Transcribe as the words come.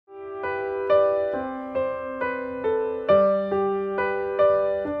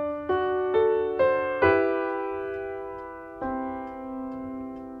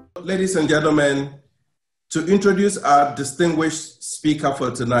ladies and gentlemen, to introduce our distinguished speaker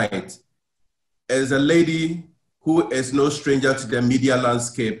for tonight is a lady who is no stranger to the media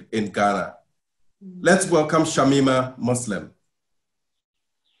landscape in Ghana. Let's welcome Shamima Muslim.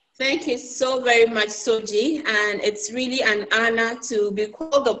 Thank you so very much, Soji, and it's really an honor to be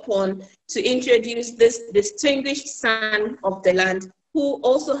called upon to introduce this distinguished son of the land, who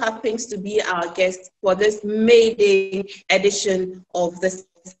also happens to be our guest for this May Day edition of the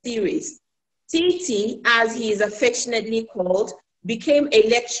series. TT, as he is affectionately called, became a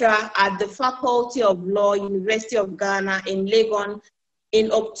lecturer at the Faculty of Law, University of Ghana in Legon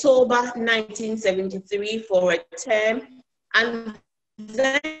in October 1973 for a term, and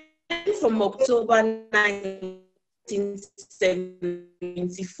then from October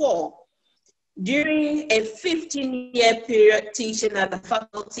 1974. During a 15-year period teaching at the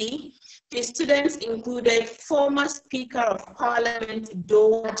faculty, his students included former Speaker of Parliament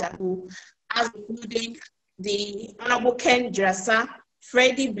Doe Ajaku, as including the Honorable Ken Drasa,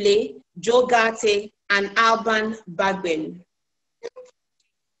 Freddie Blay, Joe Garte, and Alban Bagbin.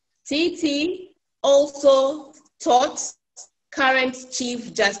 TT also taught current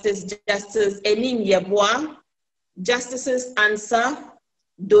Chief Justice Enim Yeboah, Justices Ansah,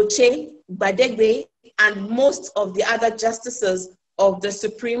 Doche, Badegbe, and most of the other justices of the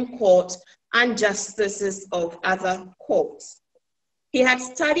Supreme Court and justices of other courts. He had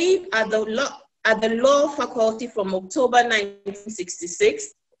studied at the law faculty from October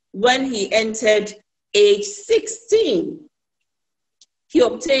 1966 when he entered age 16. He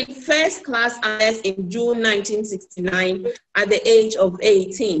obtained first class honors in June 1969 at the age of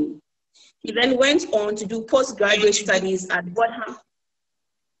 18. He then went on to do postgraduate studies at Wadham.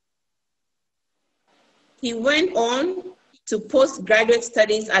 He went on to postgraduate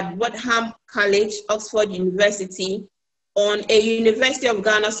studies at Wadham College, Oxford University, on a University of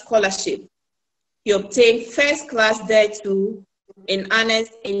Ghana scholarship. He obtained first class there too in honors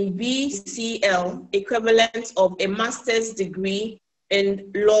in BCL, equivalent of a master's degree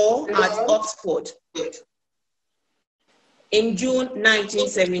in law at Oxford, in June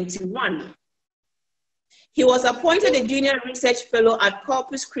 1971. He was appointed a junior research fellow at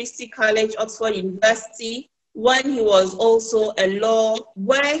Corpus Christi College, Oxford University, where he was also a law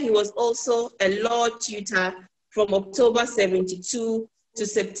tutor from October 72 to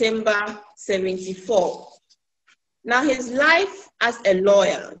September 74. Now, his life as a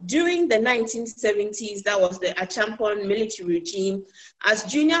lawyer during the 1970s, that was the Achampon military regime, as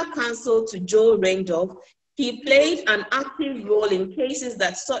junior counsel to Joe Randolph, he played an active role in cases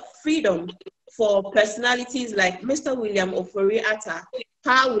that sought freedom for personalities like Mr. William Ofori-Atta,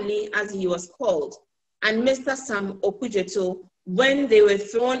 Pawuli as he was called, and Mr. Sam Okujeto when they were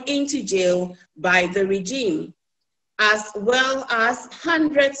thrown into jail by the regime, as well as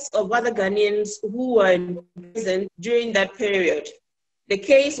hundreds of other Ghanaians who were in prison during that period. The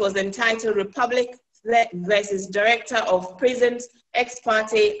case was entitled Republic versus Director of Prisons ex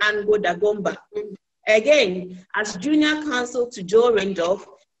parte Ango Dagomba. Again, as junior counsel to Joe Randolph,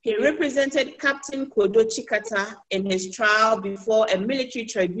 he represented Captain Kodo Chikata in his trial before a military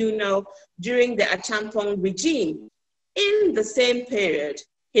tribunal during the Achampong regime. In the same period,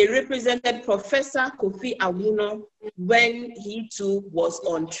 he represented Professor Kofi Awuno when he too was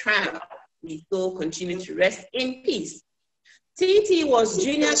on trial. We still continue to rest in peace. TT was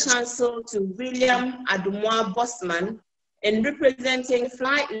junior counsel to William Adumoah Bosman in representing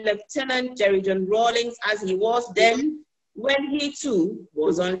Flight Lieutenant Jerry John Rawlings as he was then when he too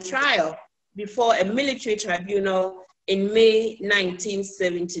was on trial before a military tribunal in May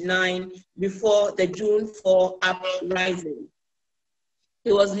 1979 before the June 4 uprising.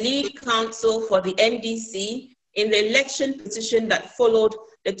 He was lead counsel for the NDC in the election petition that followed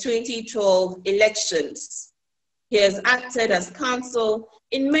the 2012 elections. He has acted as counsel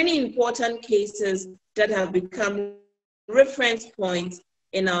in many important cases that have become reference points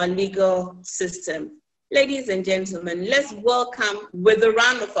in our legal system. Ladies and gentlemen, let's welcome with a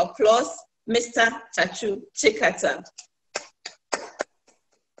round of applause, Mr. Chachu Chikata.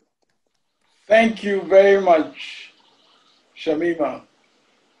 Thank you very much, Shamima.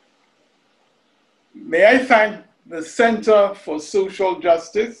 May I thank the Center for Social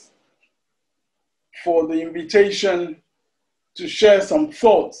Justice for the invitation to share some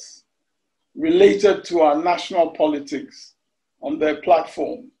thoughts related to our national politics on their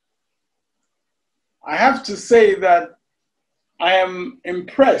platform. I have to say that I am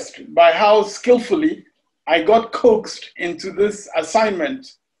impressed by how skillfully I got coaxed into this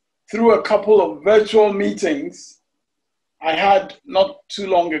assignment through a couple of virtual meetings I had not too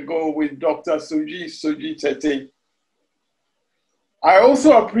long ago with Dr. Soji Tete. I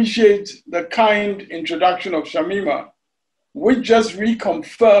also appreciate the kind introduction of Shamima, which just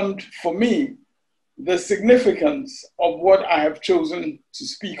reconfirmed for me the significance of what I have chosen to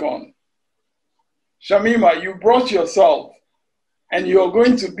speak on. Shamima, you brought yourself, and you're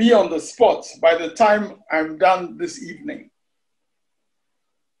going to be on the spot by the time I'm done this evening.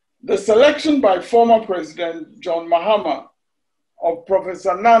 The selection by former President John Mahama of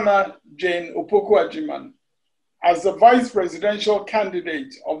Professor Nana Jane Opoku-Agyeman as the vice presidential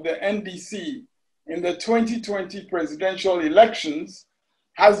candidate of the NDC in the 2020 presidential elections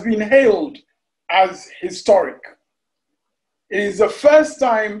has been hailed as historic. It is the first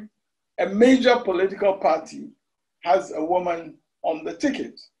time a major political party has a woman on the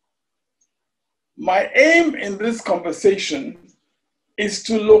ticket. My aim in this conversation is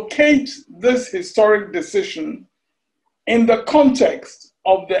to locate this historic decision in the context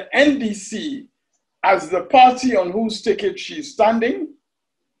of the NDC as the party on whose ticket she is standing.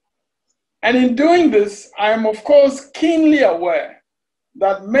 And in doing this, I am of course keenly aware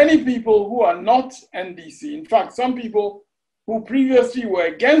that many people who are not NDC, in fact, some people who previously were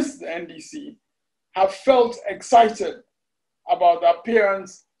against the NDC, have felt excited about the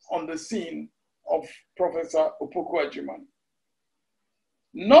appearance on the scene of Professor Opoku-Agyeman.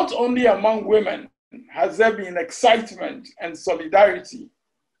 Not only among women has there been excitement and solidarity,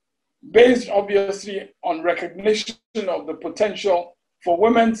 based obviously on recognition of the potential for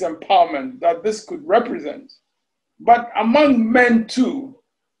women's empowerment that this could represent, but among men too,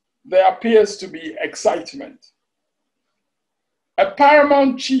 there appears to be excitement. A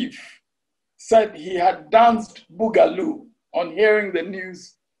paramount chief said he had danced boogaloo on hearing the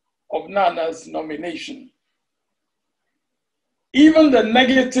news of Nana's nomination. Even the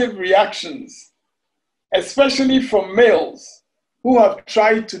negative reactions, especially from males who have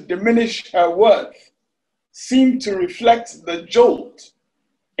tried to diminish her worth, seem to reflect the jolt,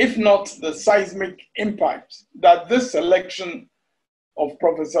 if not the seismic impact, that this election of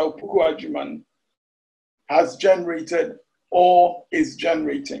Professor Opoku-Agyeman has generated or is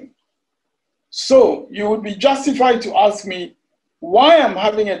generating. So you would be justified to ask me why I'm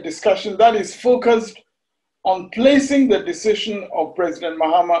having a discussion that is focused on placing the decision of President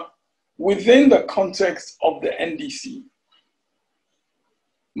Mahama within the context of the NDC.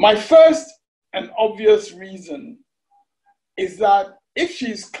 My first and obvious reason is that if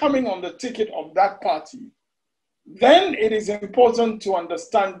she's coming on the ticket of that party, then it is important to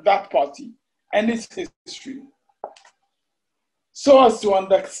understand that party and its history, so as to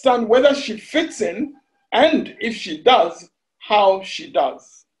understand whether she fits in, and if she does, how she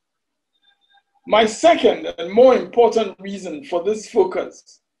does. My second and more important reason for this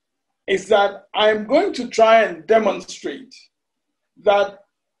focus is that I'm going to try and demonstrate that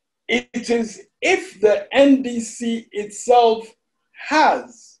it is if the NDC itself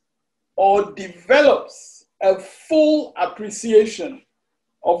has or develops a full appreciation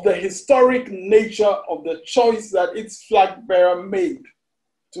of the historic nature of the choice that its flag bearer made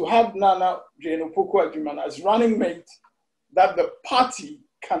to have Nana Jane Opoku-Agyeman as running mate, that the party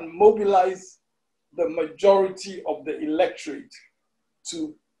can mobilize the majority of the electorate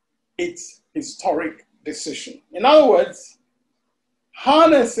to its historic decision. In other words,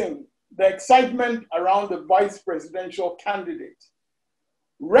 harnessing the excitement around the vice presidential candidate,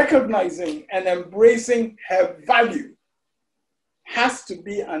 recognizing and embracing her value, has to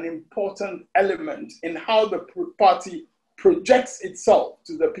be an important element in how the party projects itself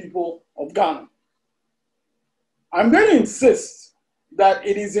to the people of Ghana. I'm going to insist that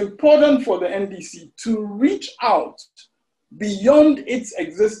it is important for the NDC to reach out beyond its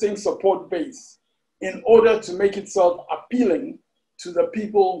existing support base in order to make itself appealing to the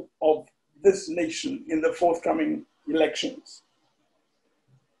people of this nation in the forthcoming elections.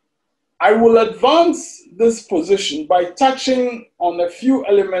 I will advance this position by touching on a few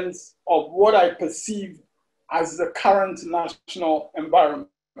elements of what I perceive as the current national environment.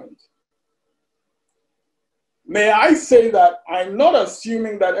 May I say that I'm not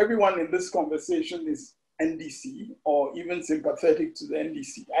assuming that everyone in this conversation is NDC or even sympathetic to the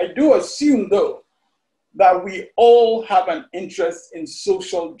NDC. I do assume, though, that we all have an interest in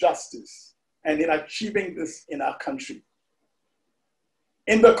social justice and in achieving this in our country.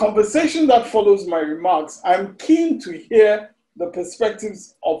 In the conversation that follows my remarks, I'm keen to hear the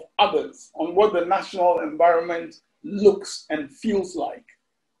perspectives of others on what the national environment looks and feels like,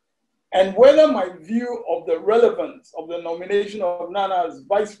 and whether my view of the relevance of the nomination of Nana as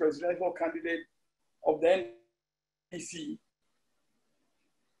vice presidential candidate of the NDC,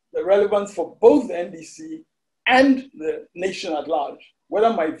 the relevance for both the NDC and the nation at large,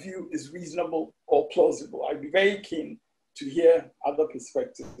 whether my view is reasonable or plausible. I'd be very keen to hear other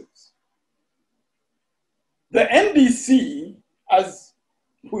perspectives. The NDC, as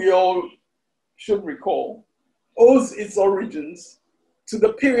we all should recall, owes its origins to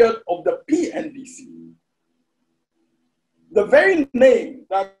the period of the PNDC. The very name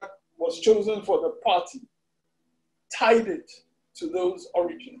that was chosen for the party tied it to those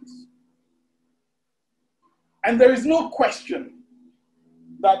origins. And there is no question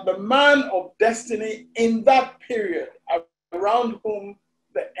that the man of destiny in that period around whom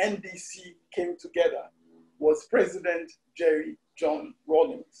the NDC came together was President Jerry John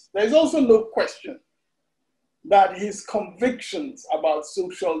Rawlings. There's also no question that his convictions about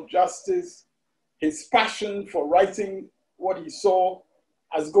social justice, his passion for righting what he saw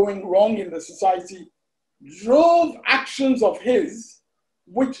as going wrong in the society, drove actions of his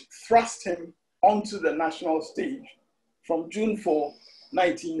which thrust him onto the national stage from June 4,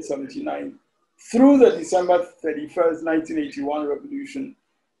 1979, through the December 31st, 1981 revolution,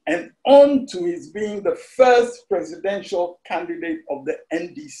 and on to his being the first presidential candidate of the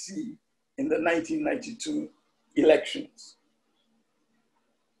NDC in the 1992 elections.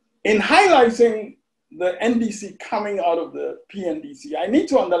 In highlighting the NDC coming out of the PNDC, I need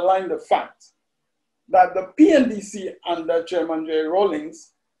to underline the fact that the PNDC under Chairman Jerry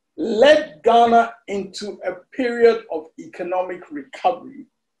Rawlings led Ghana into a period of economic recovery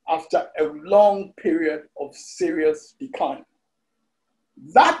after a long period of serious decline.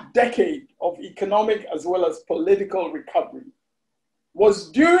 That decade of economic as well as political recovery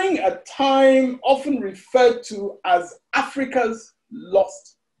was during a time often referred to as Africa's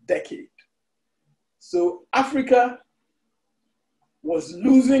lost decade. So Africa was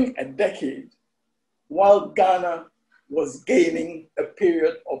losing a decade while Ghana was gaining a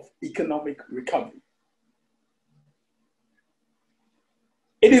period of economic recovery.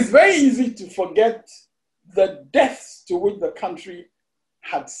 It is very easy to forget the depths to which the country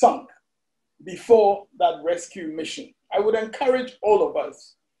had sunk before that rescue mission. I would encourage all of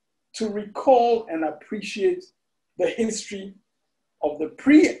us to recall and appreciate the history of the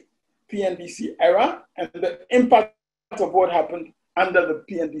pre-PNDC era and the impact of what happened under the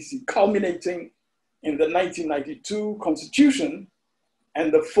PNDC, culminating in the 1992 Constitution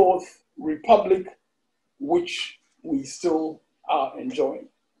and the Fourth Republic, which we still are enjoying.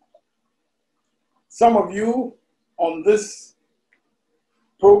 Some of you on this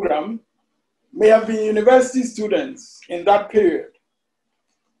program may have been university students in that period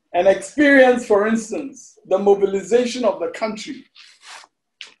and experienced, for instance, the mobilization of the country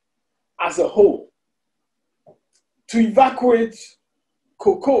as a whole to evacuate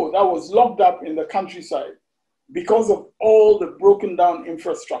cocoa that was locked up in the countryside because of all the broken down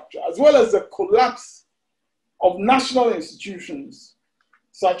infrastructure, as well as the collapse of national institutions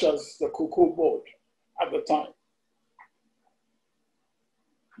such as the Cocoa Board at the time.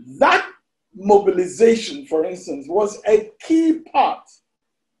 That mobilization, for instance, was a key part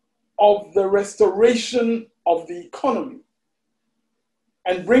of the restoration of the economy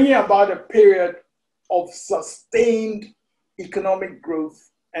and bringing about a period of sustained economic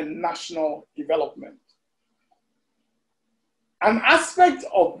growth and national development. An aspect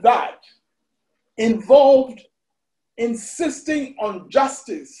of that involved insisting on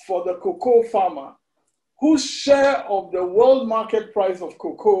justice for the cocoa farmer whose share of the world market price of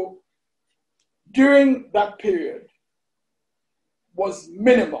cocoa during that period was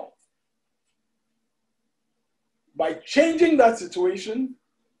minimal. By changing that situation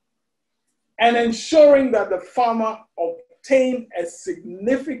and ensuring that the farmer obtained a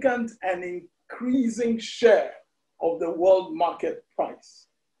significant and increasing share of the world market price.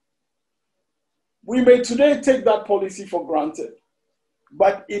 We may today take that policy for granted,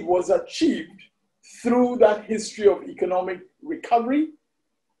 but it was achieved through that history of economic recovery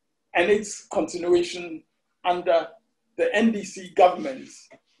and its continuation under the NDC governments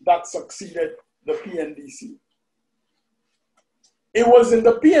that succeeded the PNDC. It was in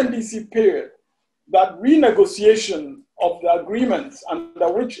the PNDC period that renegotiation of the agreements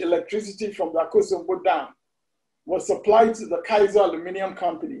under which electricity from the Akosombo Dam was supplied to the Kaiser Aluminium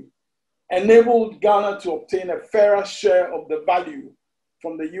Company enabled Ghana to obtain a fairer share of the value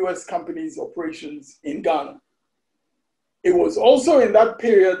from the US company's operations in Ghana. It was also in that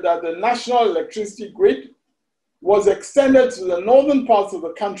period that the national electricity grid was extended to the northern parts of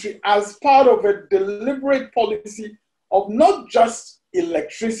the country as part of a deliberate policy of not just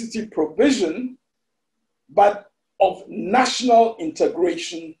electricity provision, but of national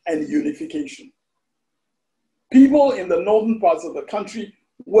integration and unification. People in the northern parts of the country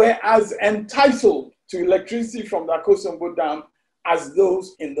were as entitled to electricity from the Akosombo Dam as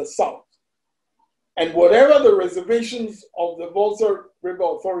those in the south. And whatever the reservations of the Volta River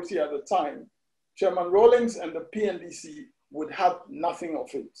Authority at the time, Chairman Rawlings and the PNDC would have nothing of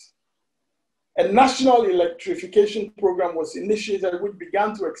it. A national electrification program was initiated which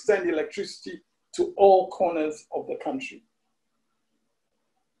began to extend electricity to all corners of the country.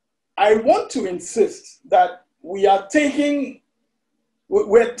 I want to insist that we're tending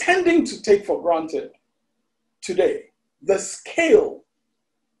to take for granted today the scale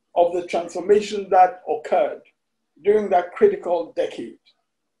of the transformation that occurred during that critical decade.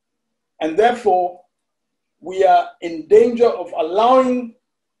 And therefore, we are in danger of allowing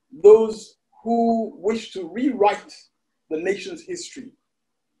those who wish to rewrite the nation's history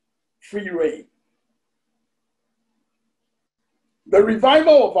free rein. The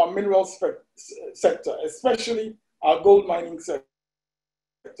revival of our mineral sector, especially our gold mining sector,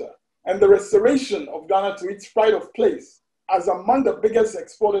 and the restoration of Ghana to its pride of place as among the biggest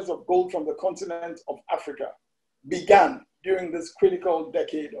exporters of gold from the continent of Africa, began during this critical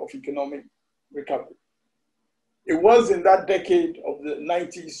decade of economic recovery. It was in that decade of the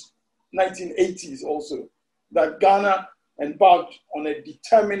 1980s also that Ghana embarked on a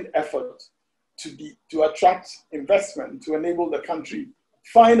determined effort to attract investment to enable the country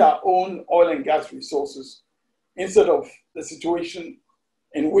find our own oil and gas resources instead of the situation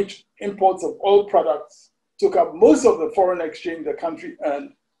in which imports of oil products took up most of the foreign exchange the country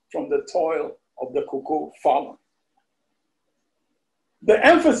earned from the toil of the cocoa farmer. The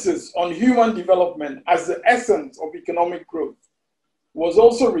emphasis on human development as the essence of economic growth was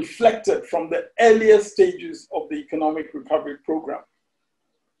also reflected from the earlier stages of the economic recovery program.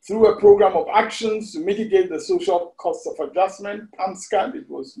 Through a program of actions to mitigate the social cost of adjustment, PAMSCAD, it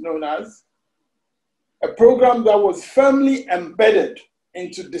was known as, a program that was firmly embedded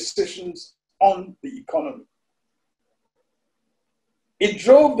into decisions on the economy. It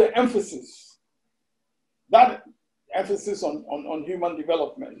drove the emphasis, that emphasis on human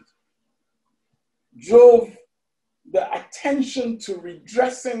development, drove the attention to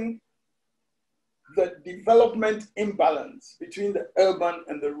redressing the development imbalance between the urban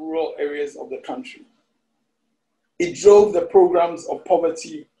and the rural areas of the country. It drove the programs of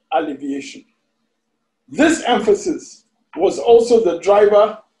poverty alleviation. This emphasis was also the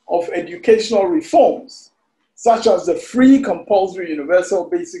driver of educational reforms, such as the free compulsory universal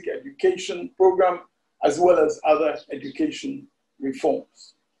basic education program, as well as other education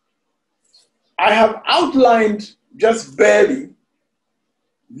reforms. I have outlined just barely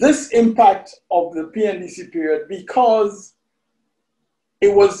this impact of the PNDC period because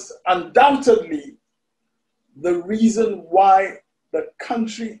it was undoubtedly the reason why the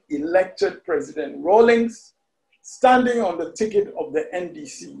country elected President Rawlings, standing on the ticket of the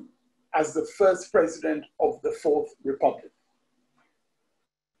NDC as the first president of the Fourth Republic.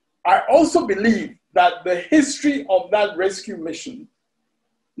 I also believe that the history of that rescue mission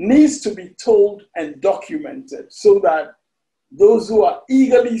needs to be told and documented so that those who are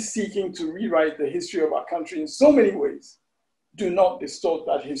eagerly seeking to rewrite the history of our country in so many ways do not distort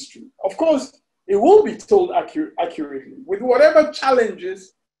that history. Of course, it will be told accurately with whatever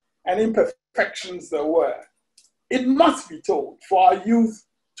challenges and imperfections there were. It must be told for our youth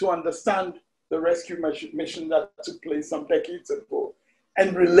to understand the rescue mission that took place some decades ago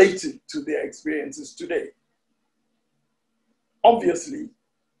and relate it to their experiences today. Obviously,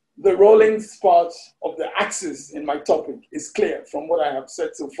 the Rawlings part of the axis in my topic is clear from what I have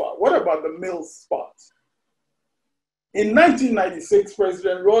said so far. What about the Mills part? In 1996,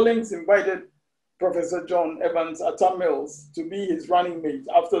 President Rawlings invited Professor John Evans Atta Mills to be his running mate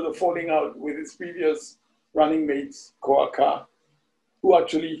after the falling out with his previous running mate, Koaka, who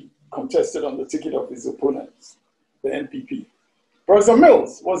actually contested on the ticket of his opponents, the NPP. Professor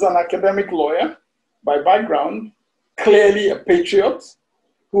Mills was an academic lawyer by background, clearly a patriot,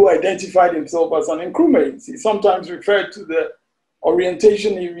 who identified himself as an Nkrumah. He sometimes referred to the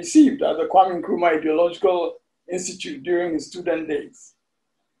orientation he received at the Kwame Nkrumah Ideological Institute during his student days.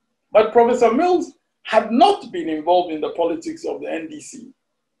 But Professor Mills had not been involved in the politics of the NDC.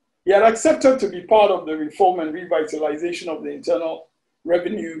 He had accepted to be part of the reform and revitalization of the Internal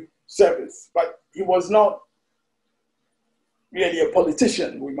Revenue Service, but he was not really a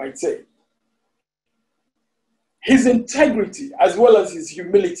politician, we might say. His integrity, as well as his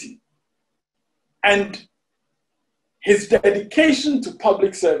humility, and his dedication to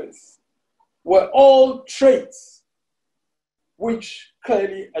public service were all traits which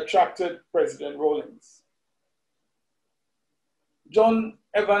clearly attracted President Rawlings. John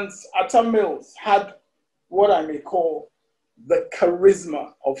Evans Atta Mills had what I may call the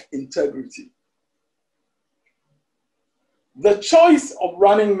charisma of integrity. The choice of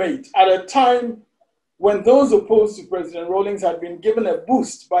running mate at a time when those opposed to President Rawlings had been given a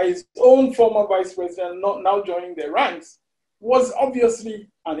boost by his own former vice president not now joining their ranks, was obviously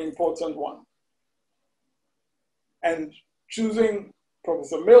an important one. And choosing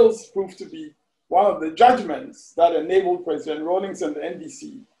Professor Mills proved to be one of the judgments that enabled President Rawlings and the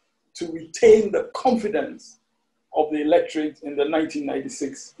NDC to retain the confidence of the electorate in the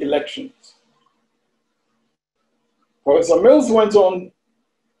 1996 elections. Professor Mills went on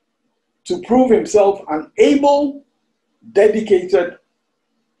to prove himself an able, dedicated,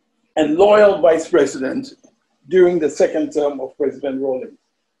 and loyal vice president during the second term of President Rawlings.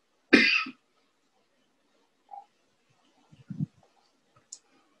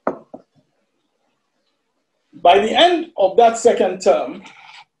 By the end of that second term,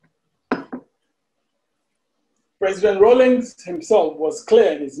 President Rawlings himself was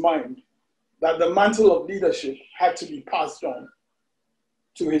clear in his mind that the mantle of leadership had to be passed on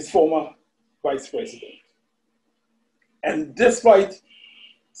to his former vice president. And despite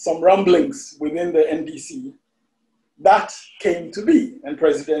some rumblings within the NDC, that came to be, and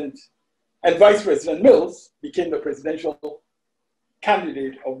Vice President Mills became the presidential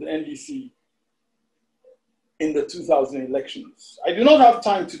candidate of the NDC in the 2000 elections. I do not have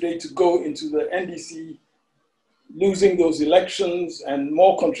time today to go into the NDC losing those elections and,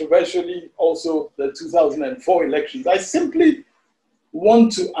 more controversially, also the 2004 elections. I simply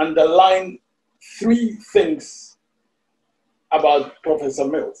want to underline three things about Professor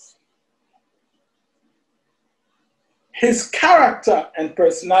Mills. His character and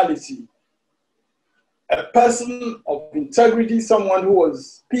personality, a person of integrity, someone who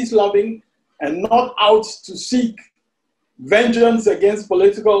was peace-loving and not out to seek vengeance against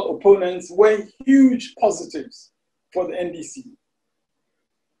political opponents, were huge positives for the NDC,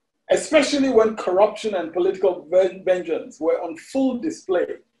 especially when corruption and political vengeance were on full display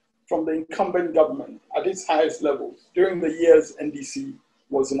from the incumbent government at its highest levels during the years NDC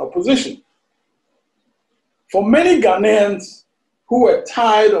was in opposition. For many Ghanaians who were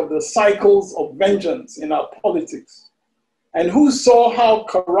tired of the cycles of vengeance in our politics and who saw how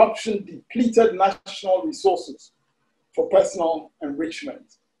corruption depleted national resources for personal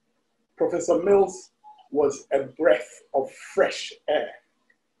enrichment, Professor Mills was a breath of fresh air.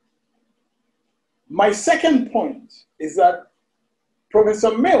 My second point is that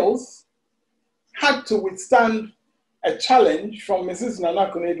Professor Mills had to withstand a challenge from Mrs.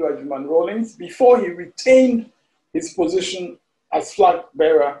 Nana Konadu-Agyemang Rawlings before he retained his position as flag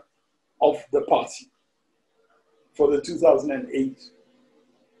bearer of the party for the 2008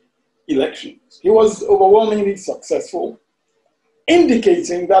 elections. He was overwhelmingly successful,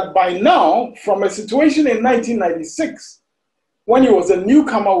 indicating that by now, from a situation in 1996, when he was a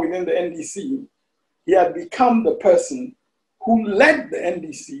newcomer within the NDC, he had become the person who led the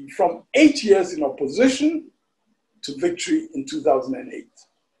NDC from 8 years in opposition to victory in 2008.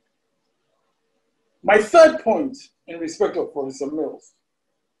 My third point in respect of Professor Mills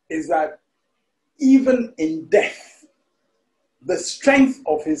is that even in death, the strength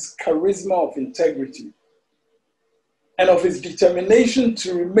of his charisma of integrity and of his determination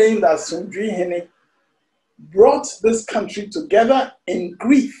to remain the Asomdwee brought this country together in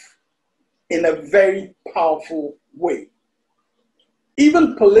grief in a very powerful way.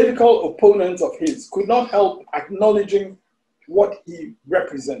 Even political opponents of his could not help acknowledging what he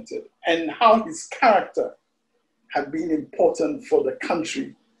represented and how his character had been important for the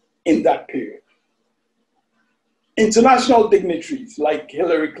country in that period. International dignitaries like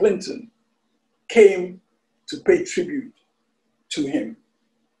Hillary Clinton came to pay tribute to him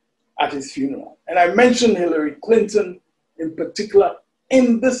at his funeral. And I mentioned Hillary Clinton in particular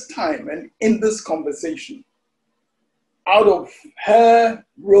in this time and in this conversation out of her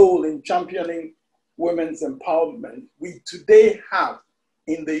role in championing women's empowerment. We today have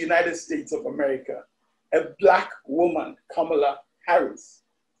in the United States of America a Black woman, Kamala Harris,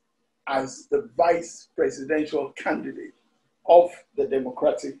 as the vice presidential candidate of the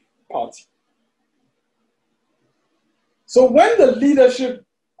Democratic Party. So when the leadership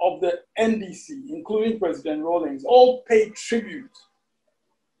of the NDC, including President Rawlings, all paid tribute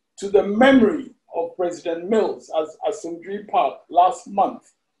to the memory of President Mills as Asomdwee Park last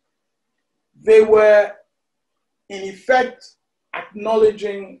month, they were in effect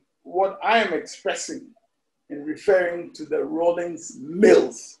acknowledging what I am expressing in referring to the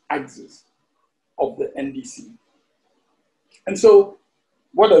Rawlings-Mills axis of the NDC. And so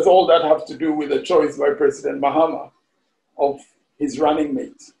what does all that have to do with the choice by President Mahama of his running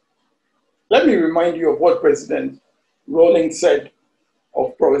mate? Let me remind you of what President Rawlings said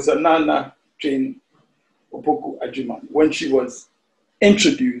of Professor Nana Jane Opoku-Agyemang when she was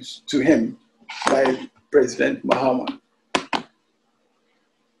introduced to him by President Mahama.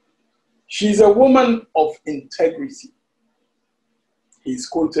 She's a woman of integrity, he's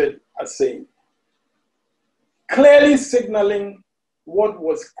quoted as saying, clearly signaling what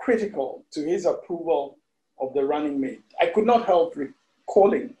was critical to his approval of the running mate. I could not help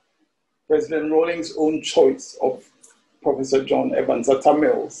recalling President Rawlings' own choice of Professor John Evans Atta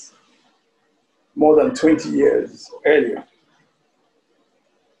Mills more than 20 years earlier.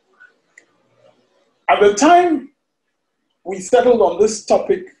 At the time we settled on this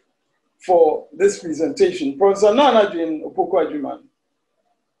topic for this presentation, Professor Nana Jane Opoku-Agyeman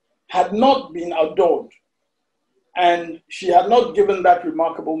had not been adored, and she had not given that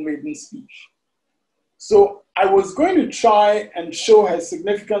remarkable maiden speech. So I was going to try and show her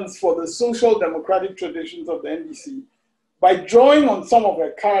significance for the social democratic traditions of the NDC by drawing on some of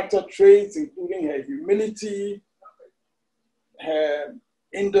her character traits, including her humility, her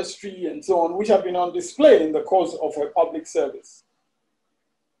industry, and so on, which have been on display in the course of her public service.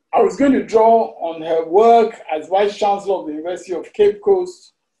 I was going to draw on her work as Vice Chancellor of the University of Cape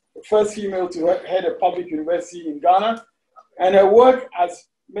Coast, the first female to head a public university in Ghana, and her work as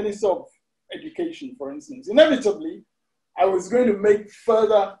Minister of Education, for instance. Inevitably, I was going to make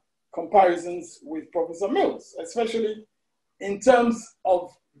further comparisons with Professor Mills, especially in terms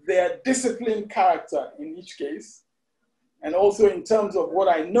of their disciplined character in each case, and also in terms of what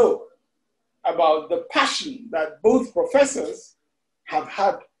I know about the passion that both professors have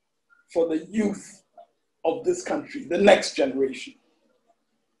had for the youth of this country, the next generation.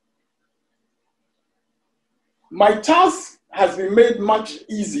 My task has been made much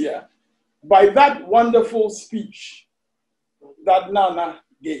easier by that wonderful speech that Nana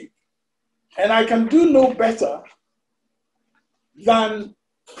gave. And I can do no better than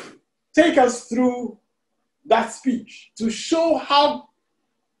take us through that speech to show how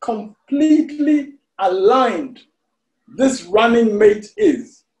completely aligned this running mate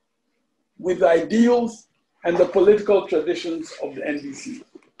is with the ideals and the political traditions of the NDC.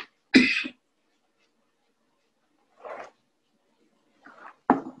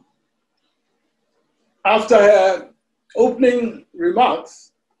 After her opening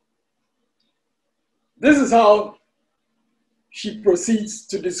remarks, this is how she proceeds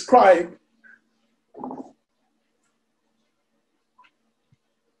to describe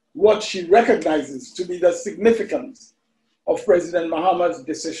what she recognizes to be the significance of President Mahama's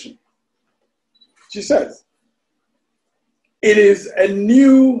decision. She says, it is a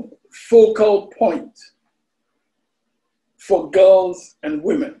new focal point for girls and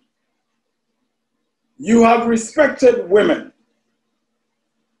women. You have respected women.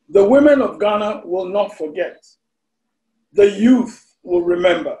 The women of Ghana will not forget. The youth will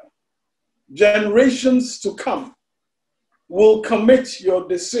remember. Generations to come will commit your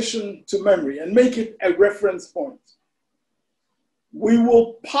decision to memory and make it a reference point. We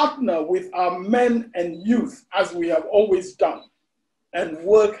will partner with our men and youth as we have always done and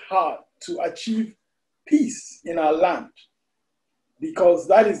work hard to achieve peace in our land, because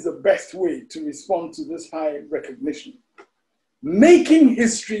that is the best way to respond to this high recognition. Making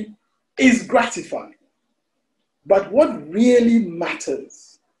history is gratifying, but what really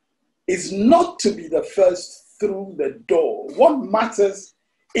matters is not to be the first through the door. What matters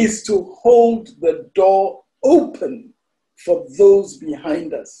is to hold the door open for those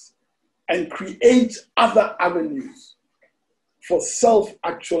behind us and create other avenues for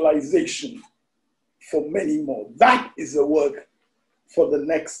self-actualization for many more. That is the work for the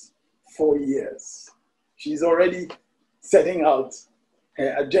next 4 years. She's already setting out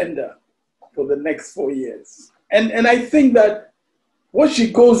her agenda for the next 4 years. And I think that what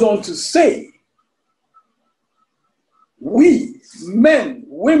she goes on to say, we, men,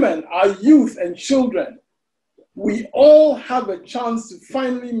 women, our youth and children, we all have a chance to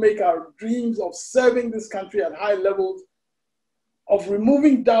finally make our dreams of serving this country at high levels, of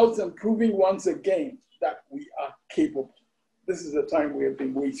removing doubts and proving once again that we are capable. This is the time we have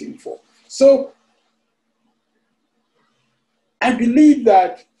been waiting for. So I believe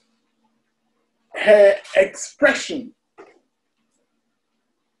that her expression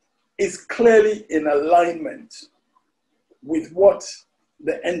is clearly in alignment with what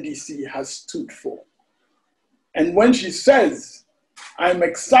the NDC has stood for. And when she says, I'm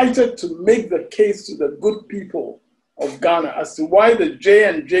excited to make the case to the good people of Ghana as to why the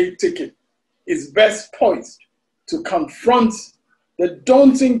J&J ticket is best poised to confront the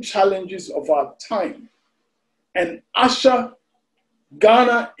daunting challenges of our time and usher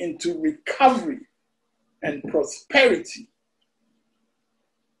Ghana into recovery and prosperity.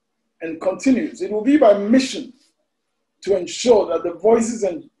 And continues, it will be my mission to ensure that the voices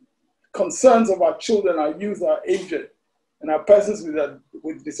and concerns of our children, our youth, our aged, and our persons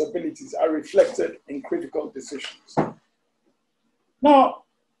with disabilities are reflected in critical decisions. Now,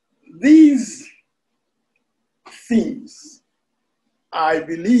 these themes, I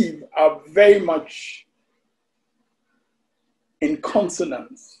believe, are very much in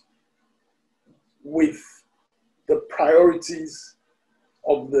consonance with the priorities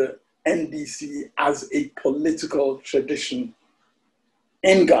of the NDC as a political tradition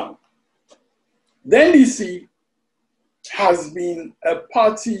in Ghana. The NDC has been a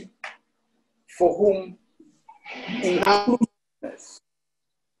party for whom inclusiveness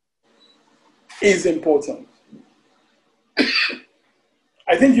is important.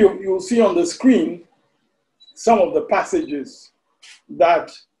 I think you'll see on the screen some of the passages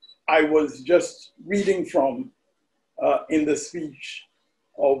that I was just reading from in the speech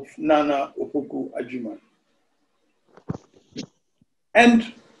of Nana Opoku-Agyeman.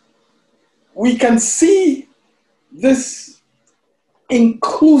 And we can see this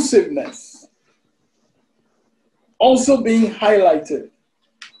inclusiveness also being highlighted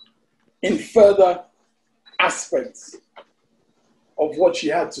in further aspects of what she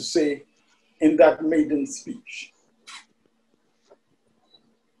had to say in that maiden speech.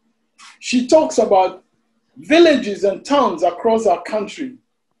 She talks about villages and towns across our country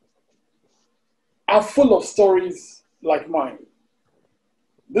are full of stories like mine.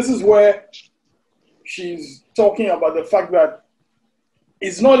 This is where she's talking about the fact that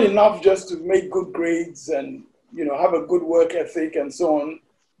it's not enough just to make good grades and have a good work ethic and so on,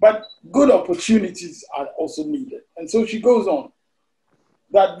 but good opportunities are also needed. And so she goes on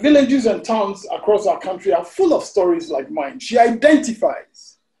that villages and towns across our country are full of stories like mine. She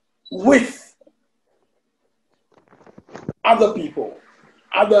identifies with other people,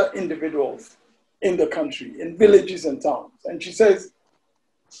 other individuals in the country, in villages and towns. And she says,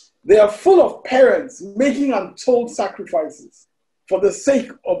 they are full of parents making untold sacrifices for the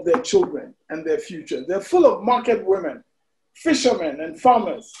sake of their children and their future. They're full of market women, fishermen and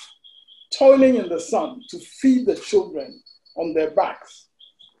farmers toiling in the sun to feed the children on their backs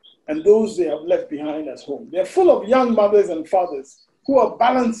and those they have left behind at home. They're full of young mothers and fathers who are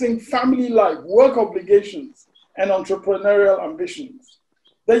balancing family life, work obligations, and entrepreneurial ambitions.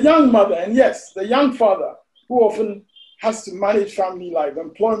 The young mother, and yes, the young father, who often has to manage family life,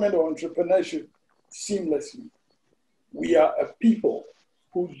 employment, or entrepreneurship seamlessly. We are a people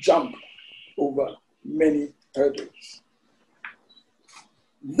who jump over many hurdles.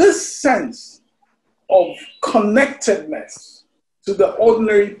 This sense of connectedness to the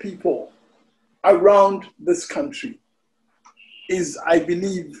ordinary people around this country is, I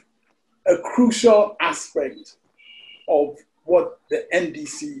believe, a crucial aspect of what the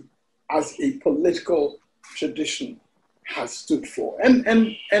NDC as a political tradition has stood for.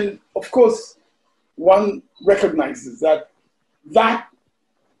 And of course, one recognizes that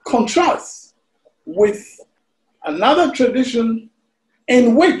contrasts with another tradition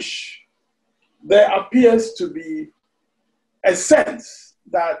in which there appears to be a sense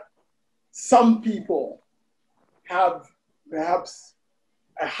that some people have perhaps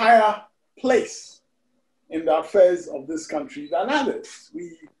a higher place in the affairs of this country than others.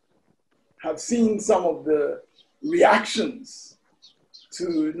 We have seen some of the reactions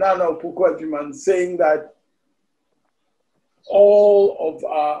to Nana Opoku-Agyeman saying that all of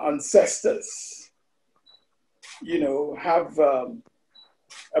our ancestors, have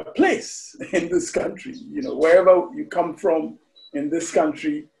a place in this country. Wherever you come from in this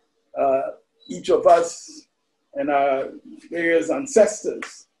country, each of us and our various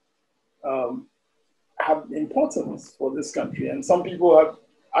ancestors have importance for this country. And some people have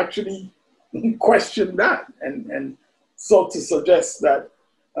actually questioned that and sought to suggest that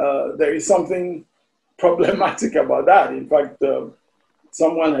there is something problematic about that. In fact,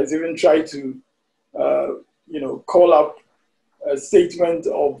 someone has even tried to, call up a statement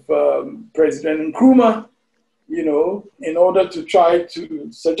of President Nkrumah, in order to try to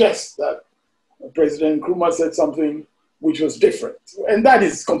suggest that President Nkrumah said something which was different. And that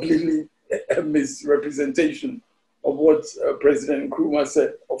is completely a misrepresentation of what President Nkrumah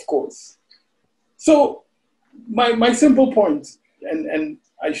said, of course. So my simple point, and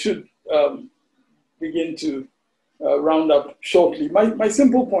I should begin to round up shortly, my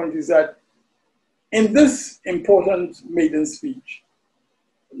simple point is that in this important maiden speech,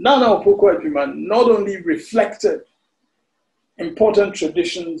 Nana Opoku-Agyeman not only reflected important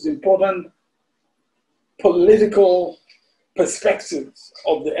traditions, important political perspectives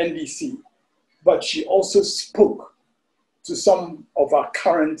of the NDC, but she also spoke to some of our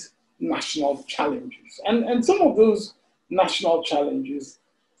current national challenges. And some of those national challenges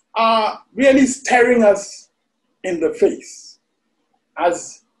are really staring us in the face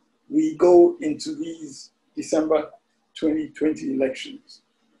as we go into these December 2020 elections.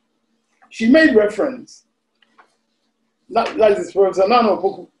 She made reference, that is, Professor Nana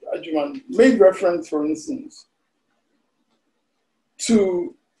Opoku-Agyeman made reference, for instance,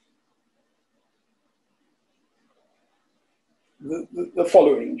 to the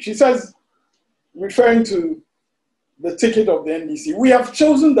following. She says, referring to the ticket of the NDC, we have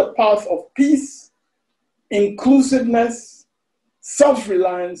chosen the path of peace, inclusiveness,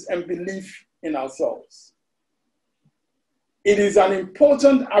 self-reliance, and belief in ourselves. It is an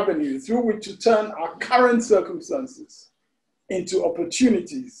important avenue through which to turn our current circumstances into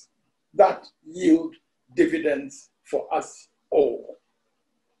opportunities that yield dividends for us all.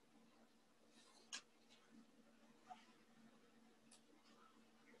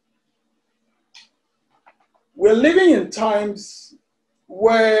 We're living in times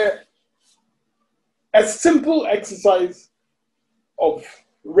where a simple exercise of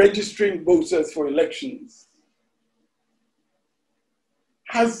registering voters for elections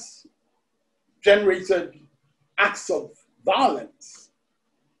has generated acts of violence,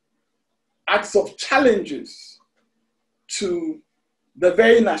 acts of challenges to the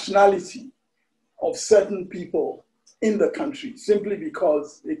very nationality of certain people in the country, simply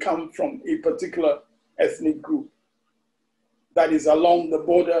because they come from a particular ethnic group that is along the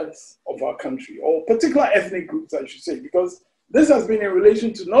borders of our country, or particular ethnic groups, I should say, because this has been in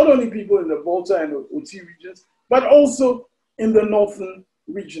relation to not only people in the Volta and Oti regions, but also in the northern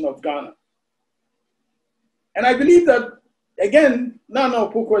region of Ghana. And I believe that, again, Nana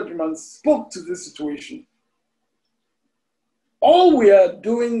Opoku-Agyeman spoke to this situation. All we are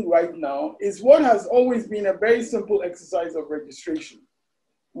doing right now is what has always been a very simple exercise of registration.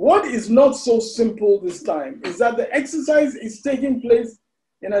 What is not so simple this time is that the exercise is taking place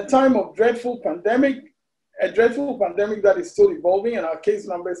in a time of dreadful pandemic, a dreadful pandemic that is still evolving and our case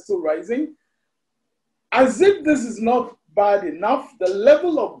number is still rising. As if this is not bad enough, the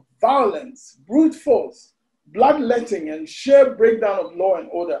level of violence, brute force, bloodletting, and sheer breakdown of law and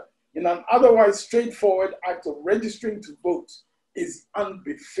order in an otherwise straightforward act of registering to vote is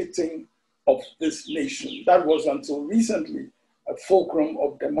unbefitting of this nation. That was until recently a fulcrum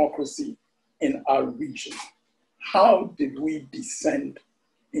of democracy in our region. How did we descend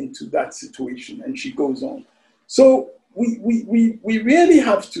into that situation? And she goes on. So we really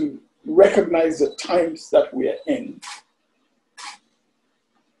have to recognize the times that we are in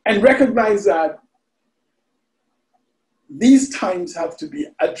and recognize that these times have to be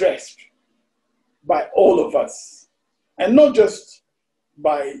addressed by all of us, and not just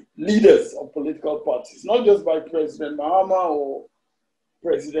by leaders of political parties, not just by President Mahama or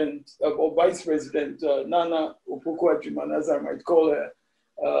President or Vice President Nana Opoku-Agyeman, as I might call her,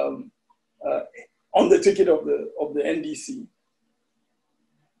 on the ticket of the NDC.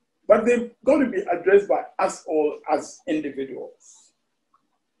 But they've got to be addressed by us all as individuals.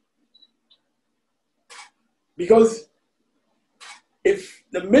 Because if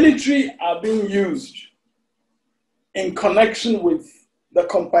the military are being used in connection with the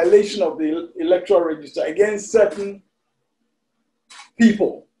compilation of the electoral register against certain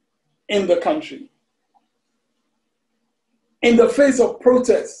people in the country, in the face of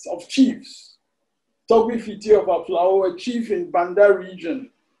protests of chiefs, Togbi Fiti of Aflao, a chief in Banda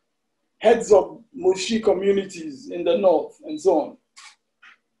region, heads of Moshi communities in the north, and so on,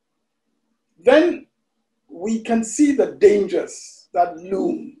 then we can see the dangers that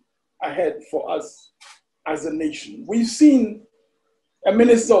loom ahead for us as a nation. We've seen a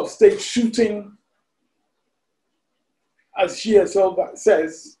minister of state shooting, as she herself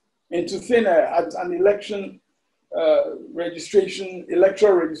says, into thin air at an election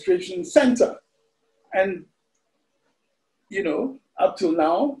electoral registration center. And, you know, up till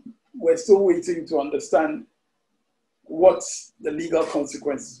now, we're still waiting to understand what the legal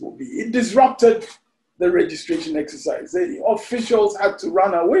consequences will be. It disrupted the registration exercise. The officials had to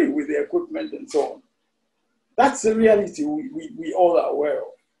run away with the equipment and so on. That's the reality we all are aware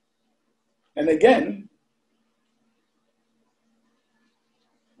of. And again,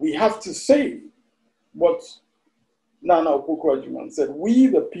 we have to say what Nana Opoku-Agyeman said. We,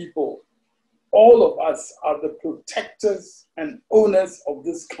 the people, all of us are the protectors and owners of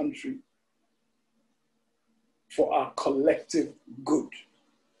this country for our collective good.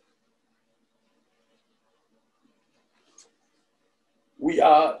 We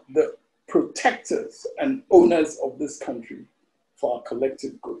are the protectors and owners of this country for our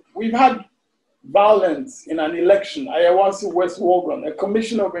collective good. We've had violence in an election, Ayawaso West Wogon, a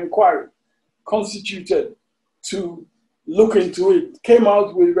commission of inquiry constituted to look into it, came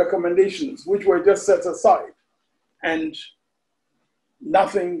out with recommendations which were just set aside. And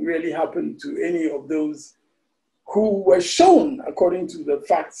nothing really happened to any of those who were shown, according to the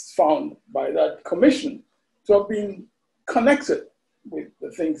facts found by that commission, to have been connected with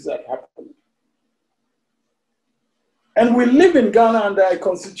the things that happened. And we live in Ghana under a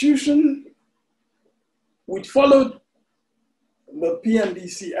constitution which followed the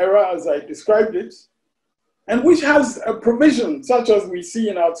PNDC era, as I described it, and which has a provision such as we see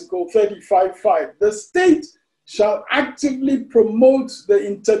in Article 35.5. The state shall actively promote the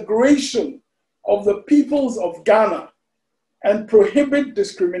integration of the peoples of Ghana and prohibit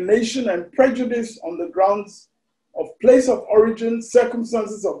discrimination and prejudice on the grounds of place of origin,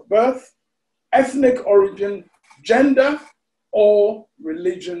 circumstances of birth, ethnic origin, gender, or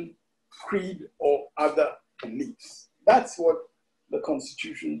religion, creed, or other beliefs. That's what the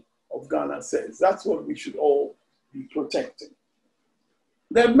Constitution of Ghana says. That's what we should all be protecting.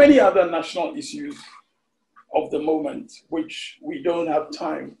 There are many other national issues of the moment which we don't have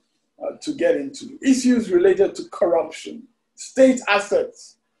time to get into. Issues related to corruption, state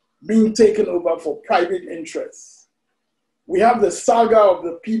assets being taken over for private interests. We have the saga of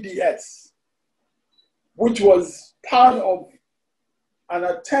the PDS, which was part of an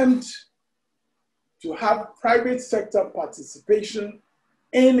attempt to have private sector participation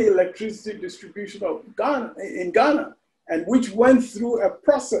in electricity distribution in Ghana, and which went through a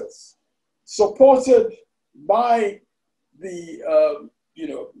process supported by the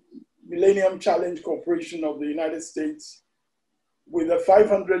Millennium Challenge Corporation of the United States, with a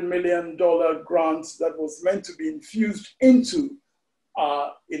 $500 million grant that was meant to be infused into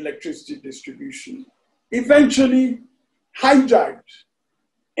our electricity distribution, eventually hijacked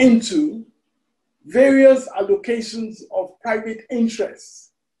into various allocations of private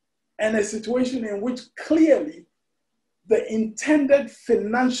interests, and a situation in which clearly the intended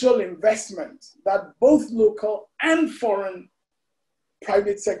financial investment that both local and foreign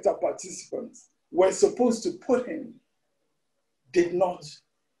private sector participants were supposed to put in did not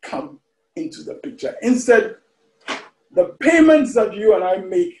come into the picture. Instead, the payments that you and I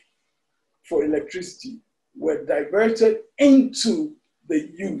make for electricity were diverted into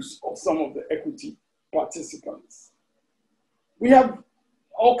the use of some of the equity participants. We have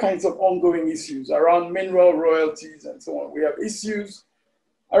all kinds of ongoing issues around mineral royalties and so on. We have issues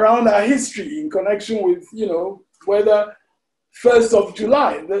around our history in connection with, whether 1st of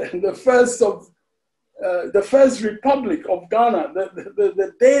July, the first republic of Ghana,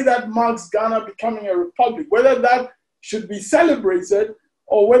 the day that marks Ghana becoming a republic, whether that should be celebrated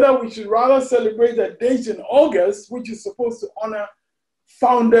or whether we should rather celebrate a date in August, which is supposed to honor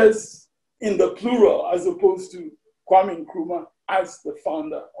founders in the plural, as opposed to Kwame Nkrumah as the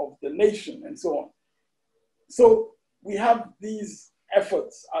founder of the nation, and so on. So we have these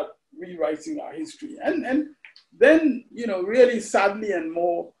efforts at rewriting our history. And then, really sadly and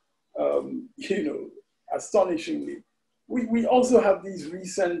more, astonishingly, we also have these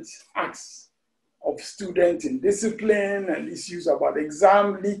recent acts of student indiscipline and issues about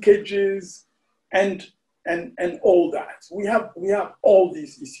exam leakages and all that. We have all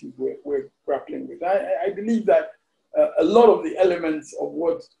these issues we're grappling with. I believe that a lot of the elements of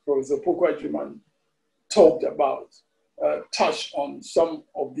what Professor Poku-Agyeman talked about touched on some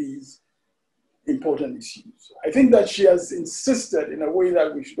of these important issues. I think that she has insisted in a way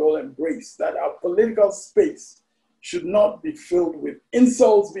that we should all embrace that our political space should not be filled with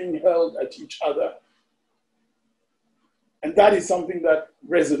insults being hurled at each other. And that is something that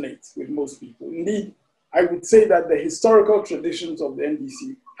resonates with most people. Indeed, I would say that the historical traditions of the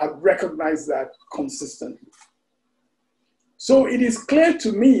NDC have recognized that consistently. So it is clear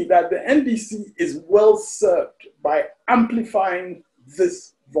to me that the NDC is well served by amplifying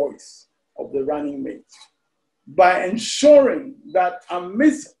this voice of the running mates, by ensuring that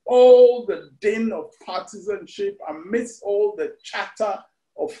amidst all the din of partisanship, amidst all the chatter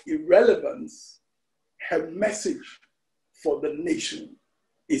of irrelevance, her message for the nation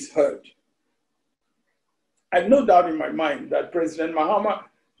is heard. I have no doubt in my mind that President Mahama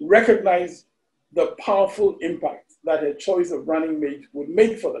recognized the powerful impact that her choice of running mate would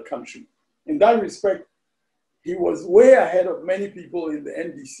make for the country. In that respect, he was way ahead of many people in the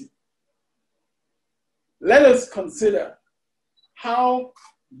NDC. Let us consider how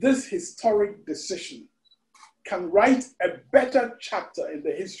this historic decision can write a better chapter in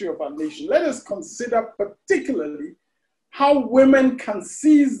the history of our nation. Let us consider particularly how women can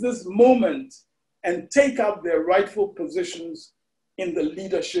seize this moment and take up their rightful positions in the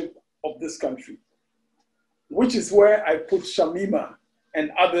leadership of this country, which is where I put Shamima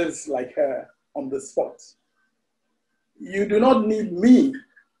and others like her on the spot. you do not need me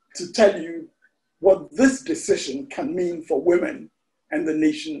to tell you what this decision can mean for women and the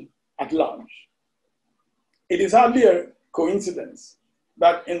nation at large. It is hardly a coincidence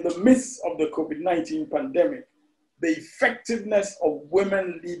that in the midst of the COVID-19 pandemic, the effectiveness of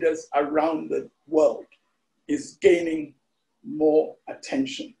women leaders around the world is gaining more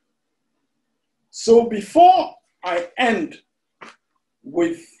attention. So before I end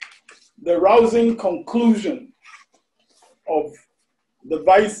with the rousing conclusion of the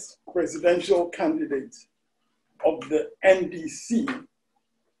vice presidential candidate of the NDC,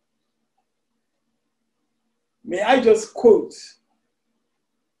 may I just quote,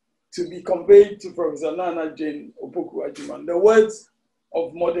 to be conveyed to Professor Nana Jane Opoku-Agyeman, the words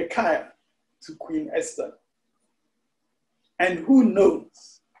of Mordecai to Queen Esther. And who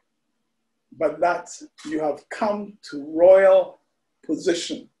knows but that you have come to royal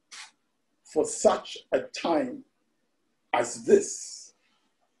position for such a time as this.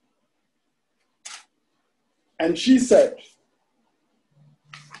 And she said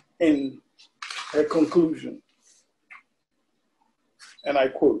in her conclusion, and I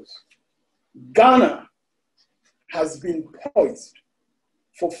quote, "Ghana has been poised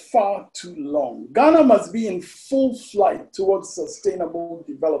for far too long. Ghana must be in full flight towards sustainable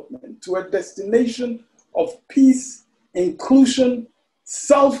development, to a destination of peace, inclusion,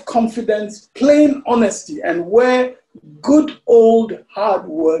 self-confidence, plain honesty, and where good old hard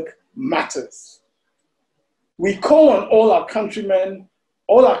work matters. We call on all our countrymen,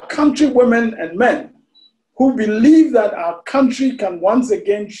 all our countrywomen and men who believe that our country can once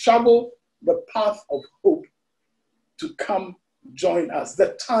again travel the path of hope to come join us.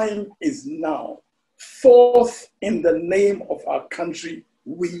 The time is now. Forth in the name of our country,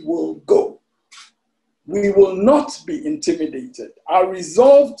 we will go. We will not be intimidated. Our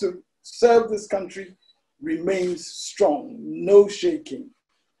resolve to serve this country remains strong, no shaking.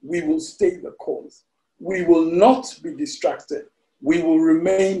 We will stay the course. We will not be distracted. We will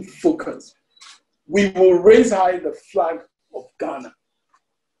remain focused. We will raise high the flag of Ghana.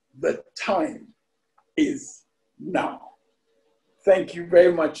 The time is now." Thank you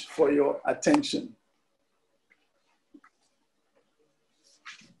very much for your attention.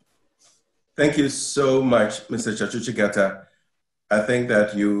 Thank you so much, Mr. Chachuchigata. I think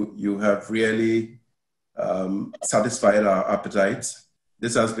that you have really satisfied our appetite.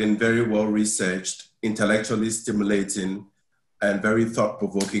 This has been very well researched, intellectually stimulating, and very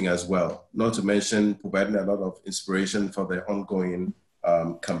thought-provoking as well, not to mention providing a lot of inspiration for the ongoing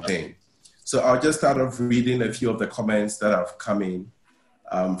campaign. So I'll just start off reading a few of the comments that have come in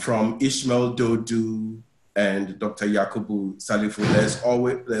from Ishmael Dodu and Dr. Yakubu Salifu.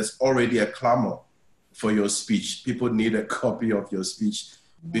 There's already a clamor for your speech. People need a copy of your speech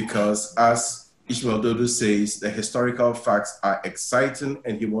because, as Ishmael Dodu says, the historical facts are exciting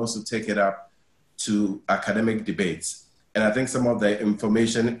and he wants to take it up to academic debates. And I think some of the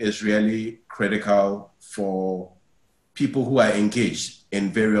information is really critical for people who are engaged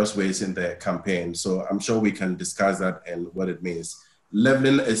in various ways in the campaign. So I'm sure we can discuss that and what it means.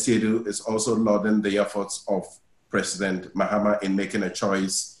 Levlin Esiedu is also lauding the efforts of President Mahama in making a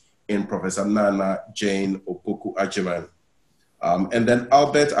choice in Professor Nana Jane Opoku-Agyeman. And then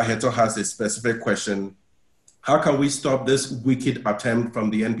Albert Aheto has a specific question. How can we stop this wicked attempt from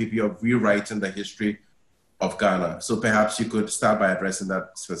the NPP of rewriting the history of Ghana? So perhaps you could start by addressing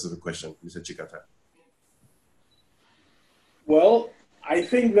that specific question, Mr. Chikata. Well, I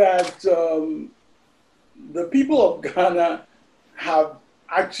think that the people of Ghana have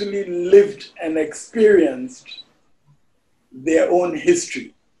actually lived and experienced their own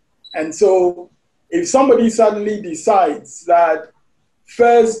history. And so if somebody suddenly decides that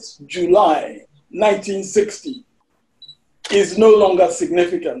 1st July 1960 is no longer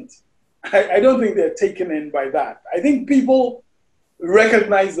significant, I don't think they're taken in by that. I think people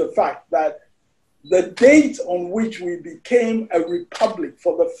recognize the fact that the date on which we became a republic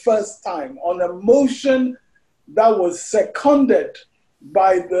for the first time on a motion that was seconded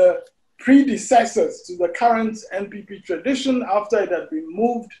by the predecessors to the current NPP tradition after it had been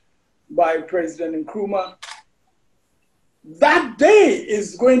moved by President Nkrumah, that day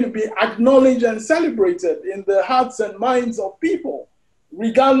is going to be acknowledged and celebrated in the hearts and minds of people,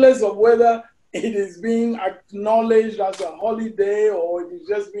 regardless of whether it is being acknowledged as a holiday or it is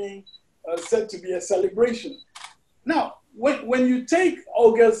just being said to be a celebration. Now, when you take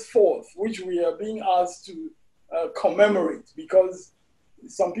August 4th, which we are being asked to commemorate, because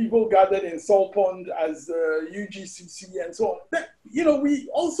some people gathered in Salt Pond as UGCC and so on, we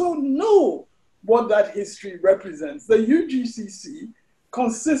also know what that history represents. The UGCC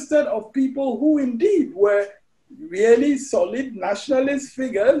consisted of people who indeed were really solid nationalist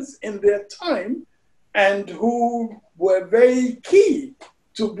figures in their time and who were very key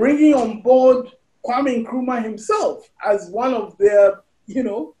to bringing on board Kwame Nkrumah himself as one of their,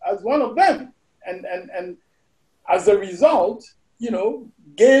 as one of them. And as a result,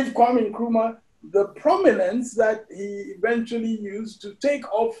 gave Kwame Nkrumah the prominence that he eventually used to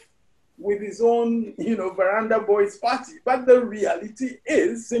take off with his own, Veranda Boys party. But the reality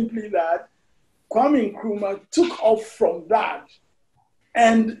is simply that Kwame Nkrumah took off from that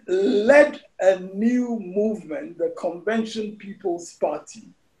and led a new movement, the Convention People's Party,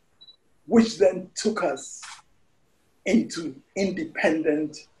 which then took us into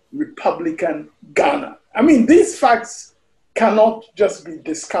independent Republican Ghana. I mean, these facts cannot just be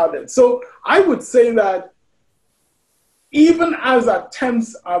discarded. So I would say that even as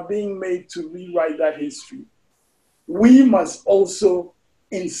attempts are being made to rewrite that history, we must also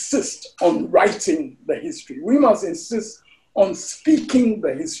insist on writing the history. We must insist on speaking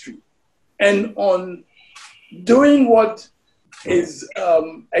the history and on doing what is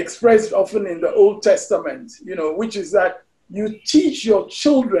expressed often in the Old Testament, which is that you teach your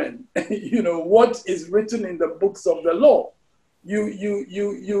children, what is written in the books of the law.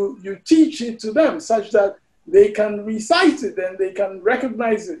 You teach it to them such that they can recite it and they can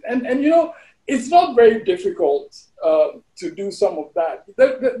recognize it. And it's not very difficult to do some of that.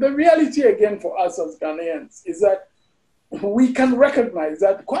 The reality, again, for us as Ghanaians is that we can recognize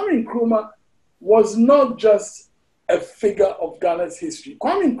that Kwame Nkrumah was not just a figure of Ghana's history.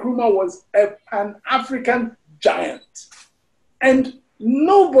 Kwame Nkrumah was a Pan-African giant. And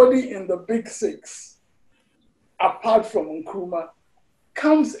nobody in the Big Six, apart from Nkrumah,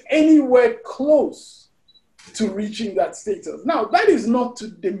 comes anywhere close to reaching that status. Now, that is not to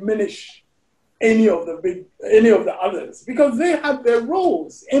diminish any of the others, because they had their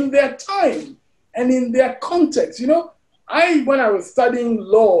roles in their time and in their context. When I was studying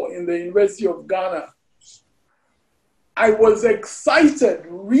law in the University of Ghana, I was excited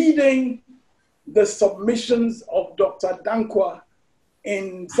reading the submissions of Dr. Dankwa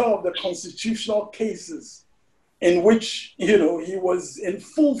in some of the constitutional cases in which, he was in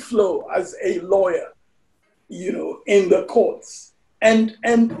full flow as a lawyer, in the courts. And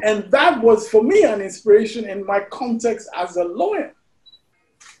that was, for me, an inspiration in my context as a lawyer.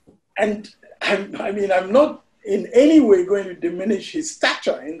 And I'm not in any way going to diminish his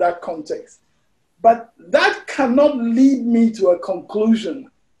stature in that context. But that cannot lead me to a conclusion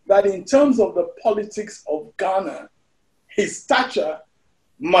that in terms of the politics of Ghana, his stature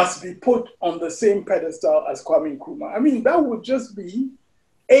must be put on the same pedestal as Kwame Nkrumah. I mean, that would just be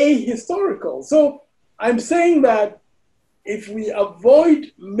ahistorical. So I'm saying that if we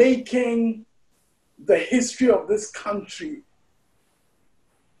avoid making the history of this country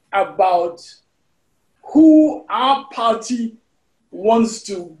about who our party wants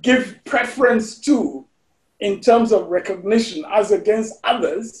to give preference to in terms of recognition as against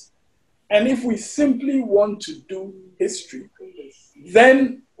others, and if we simply want to do history,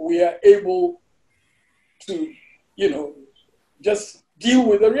 then we are able to, just deal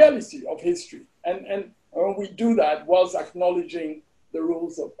with the reality of history. And when we do that whilst acknowledging the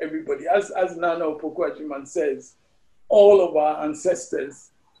roles of everybody, as Nana Opoku-Agyeman says, all of our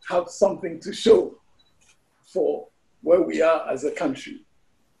ancestors have something to show for where we are as a country.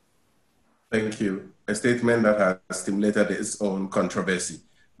 Thank you. A statement that has stimulated its own controversy.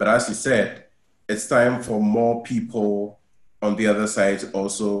 But as you said, it's time for more people on the other side to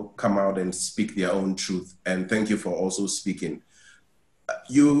also come out and speak their own truth. And thank you for also speaking.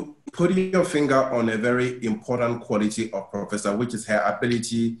 You put your finger on a very important quality of Professor, which is her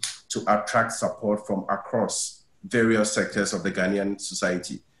ability to attract support from across various sectors of the Ghanaian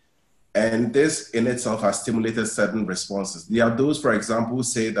society. And this in itself has stimulated certain responses. There are those, for example, who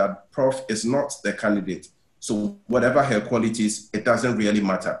say that Prof is not the candidate. So whatever her qualities, it doesn't really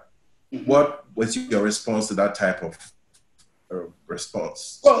matter. Mm-hmm. What was your response to that type of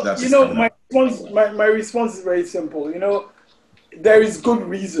response? Well, my response is very simple. There is good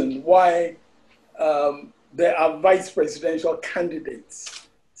reason why there are vice presidential candidates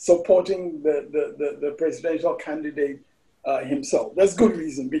supporting the presidential candidate himself. There's good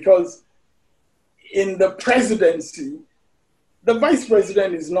reason, because in the presidency, the vice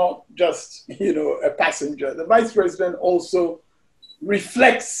president is not just, a passenger. The vice president also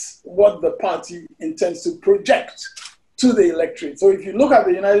reflects what the party intends to project to the electorate. So if you look at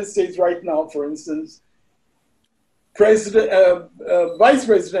the United States right now, for instance, Vice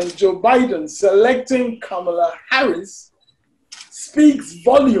President Joe Biden selecting Kamala Harris speaks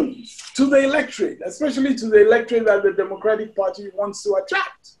volumes to the electorate, especially to the electorate that the Democratic Party wants to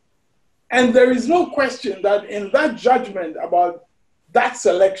attract. And there is no question that in that judgment about that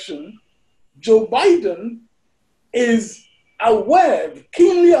selection, Joe Biden is aware,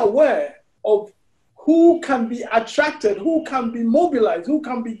 keenly aware of who can be attracted, who can be mobilized, who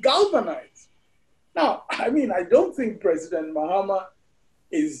can be galvanized. Now, I mean, I don't think President Mahama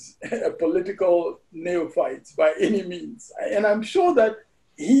is a political neophyte by any means. And I'm sure that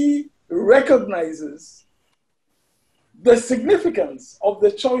he recognizes the significance of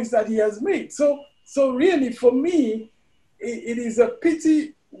the choice that he has made. So really, for me, it is a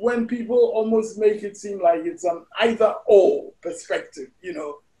pity when people almost make it seem like it's an either-or perspective. You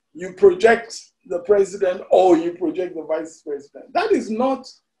know, you project the president or you project the vice president. That is not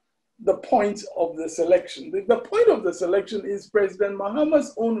the point of the selection. The point of the selection is President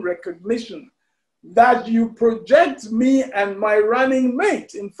Mahama's own recognition that you project me and my running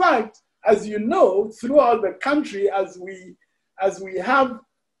mate. In fact, as you know, throughout the country, as we have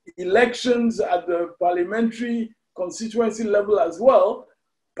elections at the parliamentary constituency level as well,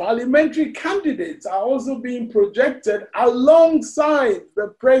 parliamentary candidates are also being projected alongside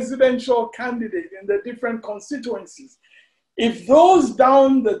the presidential candidate in the different constituencies. If those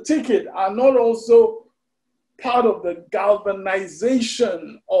down the ticket are not also part of the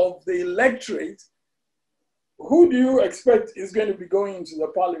galvanization of the electorate, who do you expect is going to be going into the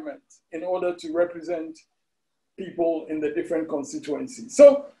parliament in order to represent people in the different constituencies?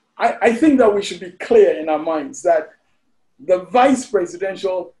 So I think that we should be clear in our minds that the vice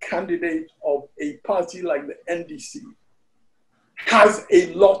presidential candidate of a party like the NDC has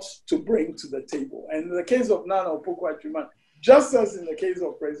a lot to bring to the table. And in the case of Nana Opoku-Agyemang, just as in the case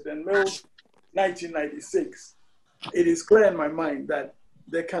of President Mills, 1996, it is clear in my mind that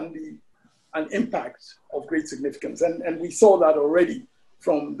there can be an impact of great significance. And we saw that already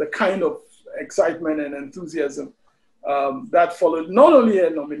from the kind of excitement and enthusiasm that followed not only her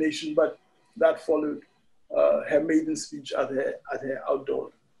nomination, but that followed her maiden speech at her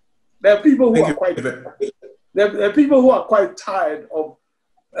outdoor. There are people who are quite tired of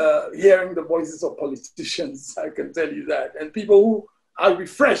hearing the voices of politicians, I can tell you that, and people who are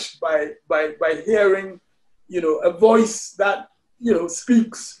refreshed by hearing, you know, a voice that, you know,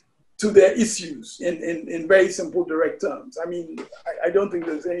 speaks to their issues in very simple, direct terms. I mean, I don't think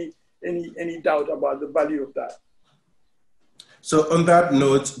there's any doubt about the value of that. So on that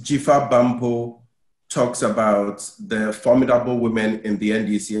note, Jifa Bampo talks about the formidable women in the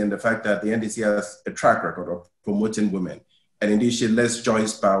NDC and the fact that the NDC has a track record of promoting women. And indeed, she lists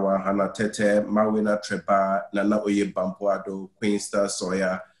Joyce Bawa, Hannah Tete, Mawina Trepa, Nana Oye Bampoado, Queen Star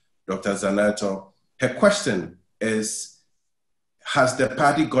Sawyer, Dr. Zanato. Her question is, has the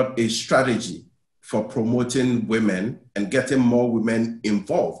party got a strategy for promoting women and getting more women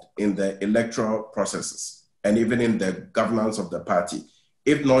involved in the electoral processes and even in the governance of the party?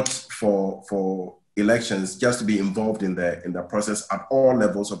 If not for elections, just to be involved in the process at all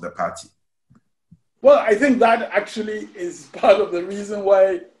levels of the party? Well, I think that actually is part of the reason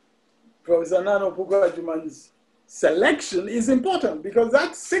why Professor Nana Opoku-Agyemang's selection is important, because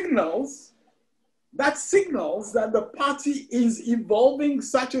that signals that the party is evolving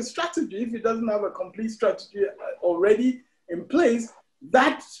such a strategy. If it doesn't have a complete strategy already in place,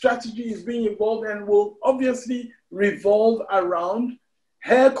 that strategy is being evolved and will obviously revolve around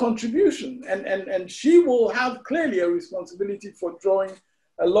her contribution. And she will have clearly a responsibility for drawing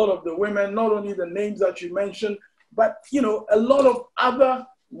a lot of the women, not only the names that you mentioned, but, you know, a lot of other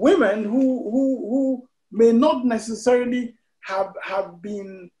women who may not necessarily have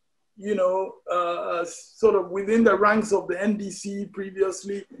been, you know, sort of within the ranks of the NDC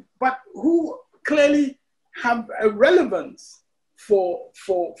previously, but who clearly have a relevance for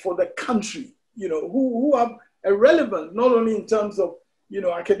the country, you know, who have a relevance, not only in terms of, you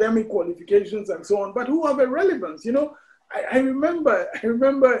know, academic qualifications and so on, but who have a relevance. You know, I remember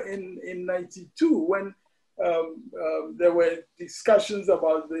in 92 when there were discussions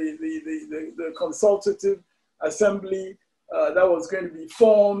about the consultative assembly that was going to be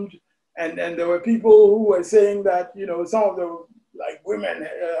formed, and there were people who were saying that, you know, some of the, like, women,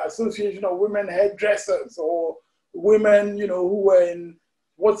 Association of Women Hairdressers, or women, you know, who were in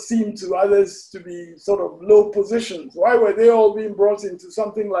what seemed to others to be sort of low positions. Why were they all being brought into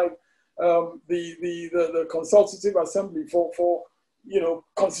something like the consultative assembly for you know,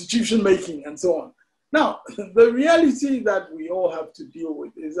 constitution making and so on? Now, the reality that we all have to deal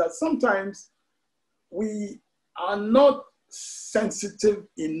with is that sometimes we are not sensitive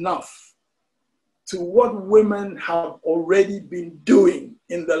enough to what women have already been doing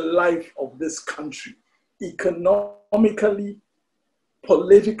in the life of this country, economically,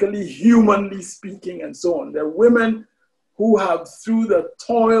 politically, humanly speaking, and so on. There are women who have, through the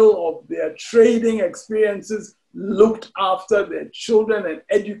toil of their trading experiences, looked after their children and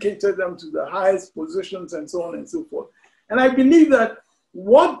educated them to the highest positions and so on and so forth. And I believe that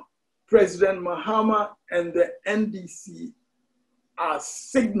what President Mahama and the NDC are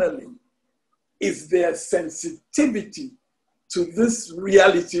signaling is their sensitivity to this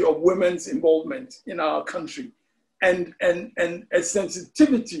reality of women's involvement in our country, and a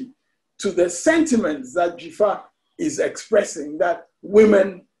sensitivity to the sentiments that Jifa is expressing, that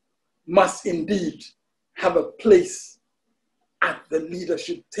women must indeed have a place at the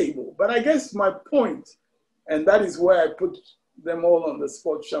leadership table. But I guess my point, and that is where I put them all on the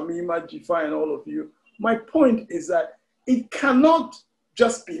spot, Shamima, Jifa, and all of you, my point is that it cannot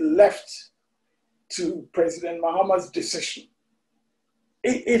just be left to President Mahama's decision.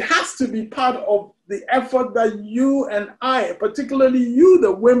 It has to be part of the effort that you and I, particularly you,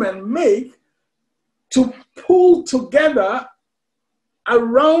 the women, make to pull together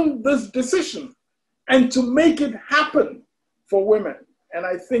around this decision and to make it happen for women. And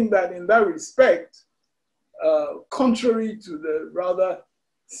I think that in that respect, contrary to the rather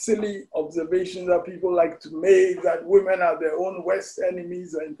silly observations that people like to make, that women are their own worst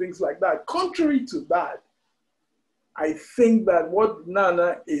enemies and things like that, contrary to that, I think that what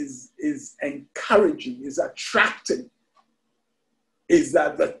Nana is encouraging, is attracting, is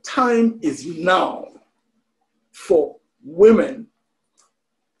that the time is now for women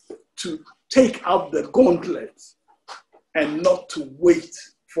to take out the gauntlet and not to wait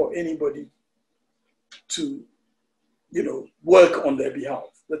for anybody to, work on their behalf.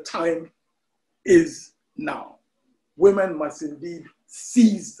 The time is now. Women must indeed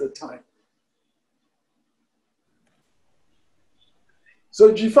seize the time.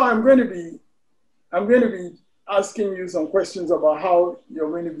 So Jifa, I'm going to be asking you some questions about how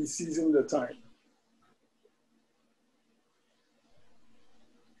you're going to be seizing the time.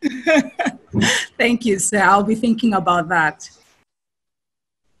 Thank you, sir. I'll be thinking about that.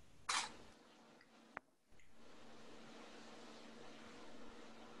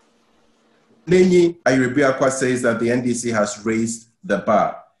 Nenyi Ayurebiakwa says that the NDC has raised the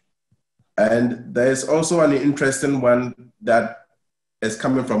bar. And there's also an interesting one that is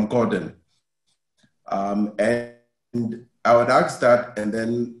coming from Gordon. And I would ask that, and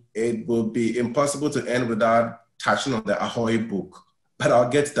then it will be impossible to end without touching on the Ahoy book, but I'll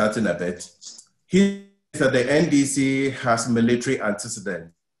get to that in a bit. He said the NDC has military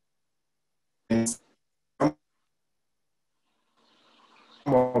antecedents.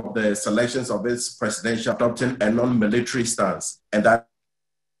 Some of the selections of its presidential adopting a non-military stance, and that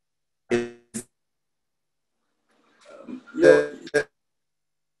is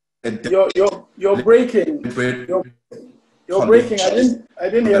You're breaking. You're breaking. I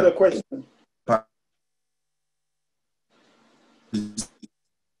didn't hear the question.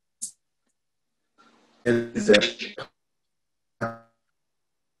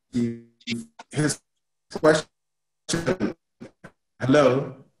 His question.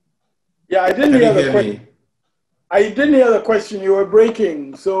 Hello? Yeah, I didn't hear the question. I didn't hear the question. You were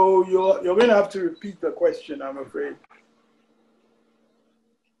breaking. So you're going to have to repeat the question, I'm afraid.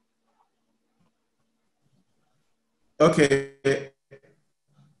 Okay.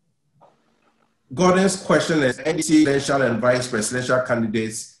 Gordon's question is NDC presidential and vice presidential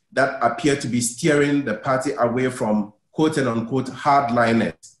candidates that appear to be steering the party away from quote and unquote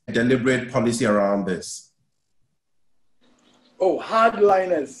hardliners, deliberate policy around this. Oh,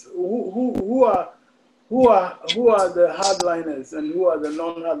 hardliners. Who are the hardliners and who are the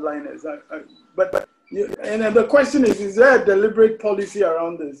non-hardliners? And the question is there a deliberate policy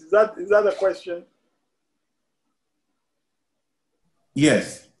around this? Is that a question?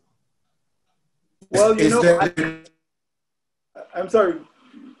 Yes. Well, I'm sorry.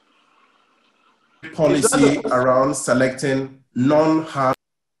 Policy around selecting non-hard.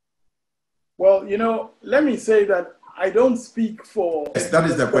 Well, let me say that I don't speak for. Yes, that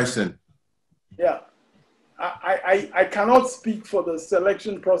is the question. Yeah. I cannot speak for the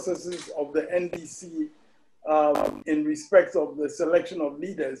selection processes of the NDC in respect of the selection of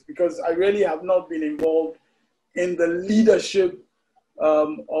leaders, because I really have not been involved in the leadership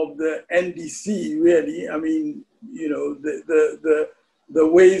of the NDC, really. I mean, the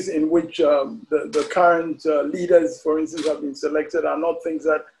ways in which the current leaders, for instance, have been selected are not things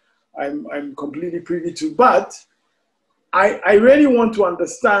that I'm completely privy to. But I really want to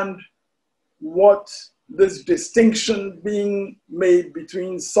understand what this distinction being made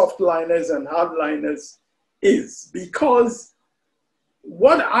between softliners and hardliners is, because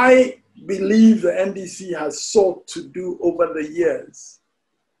what I believe the NDC has sought to do over the years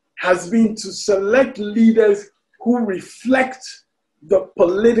has been to select leaders who reflect the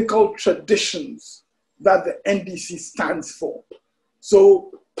political traditions that the NDC stands for.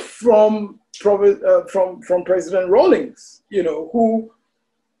 So from President Rawlings, who,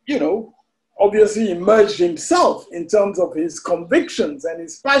 obviously emerged himself in terms of his convictions and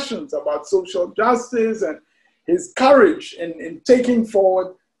his passions about social justice and his courage in taking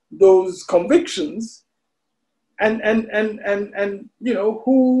forward those convictions, and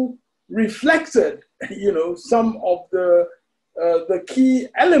who reflected, some of the key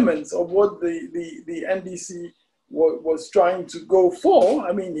elements of what the NDC was trying to go for.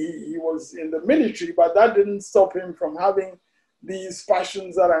 I mean, he was in the military, but that didn't stop him from having these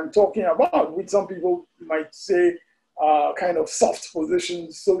passions that I'm talking about, which some people might say are kind of soft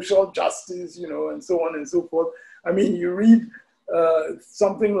positions, social justice, and so on and so forth. I mean, you read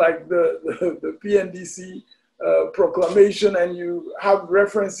something like the PNDC proclamation, and you have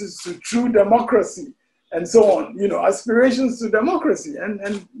references to true democracy and so on, aspirations to democracy.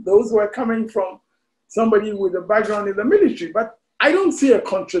 And those were coming from somebody with a background in the military. But I don't see a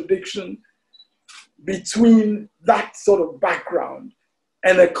contradiction between that sort of background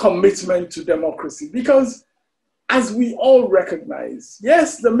and a commitment to democracy. Because as we all recognize,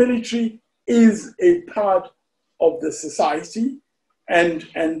 yes, the military is a part of the society, and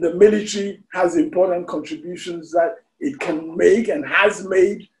the military has important contributions that it can make and has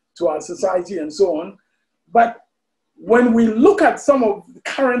made to our society and so on. But when we look at some of the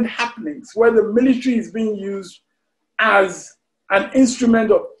current happenings where the military is being used as an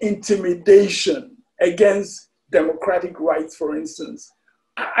instrument of intimidation against democratic rights, for instance,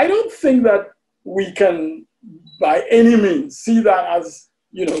 I don't think that we can by any means see that as,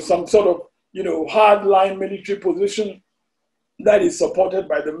 some sort of, hardline military position that is supported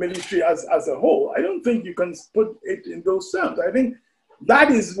by the military as a whole. I don't think you can put it in those terms. I think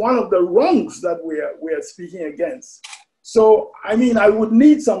that is one of the wrongs that we are speaking against. So, I mean, I would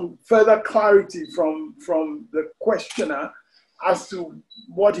need some further clarity from the questioner as to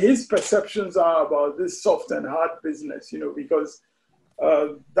what his perceptions are about this soft and hard business, because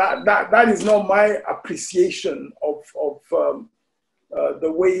that is not my appreciation of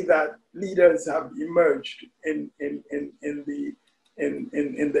the way that leaders have emerged in the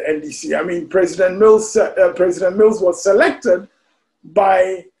NDC. I mean, President Mills was selected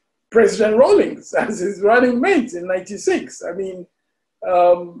by President Rawlings as his running mate in '96. I mean,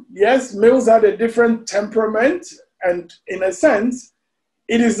 yes, Mills had a different temperament, and in a sense,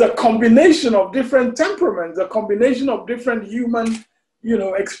 it is a combination of different temperaments, a combination of different human,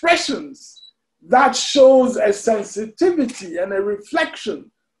 expressions that shows a sensitivity and a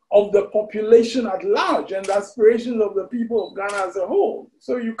reflection of the population at large and the aspirations of the people of Ghana as a whole.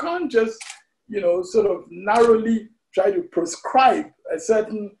 So you can't just, sort of narrowly try to prescribe a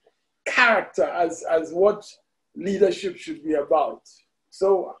certain character as what leadership should be about.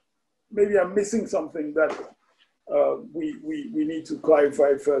 So maybe I'm missing something that we need to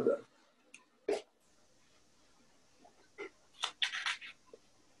clarify further.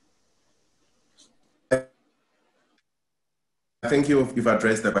 I think you've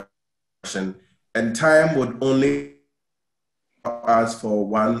addressed the question, and time would only ask for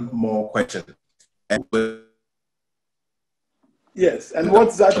one more question. And yes, and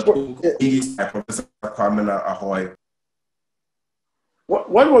what's that? Professor Kwamena Ahoy.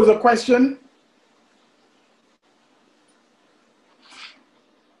 What was the question?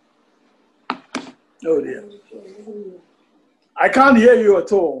 Oh dear. I can't hear you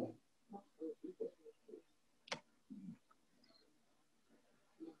at all.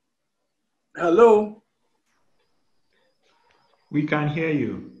 Hello? We can hear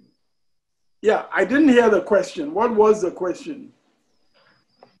you. Yeah, I didn't hear the question. What was the question?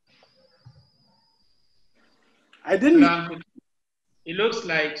 I didn't. It looks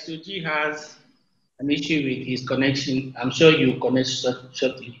like Suji has an issue with his connection. I'm sure you'll connect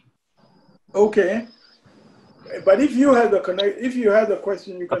shortly. Okay. But if you had the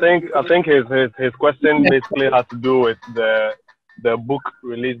question, you can. I think his question basically has to do with the book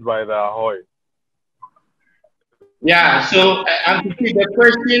released by the Ahoy. Yeah. So the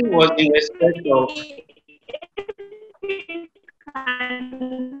question was in respect of.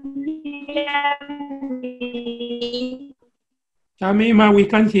 Shamima, we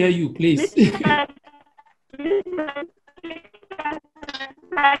can't hear you, please.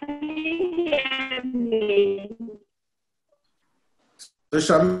 So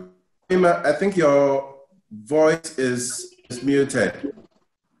Shamima, I think your voice is muted.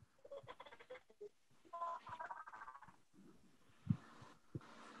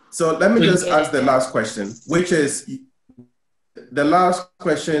 So let me just ask the last question, which is, the last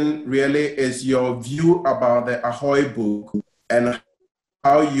question really is your view about the Ahoy book and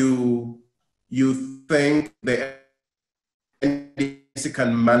how you think the NDC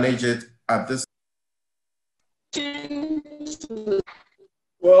can manage it at this.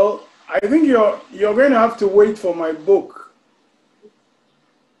 Well, I think you're going to have to wait for my book.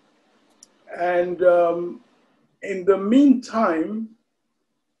 And in the meantime,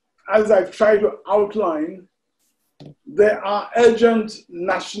 as I've tried to outline, there are urgent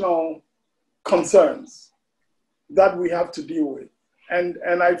national concerns that we have to deal with. And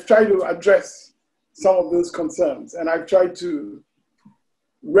I've tried to address some of those concerns. And I've tried to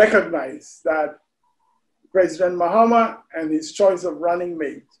recognize that President Mahama and his choice of running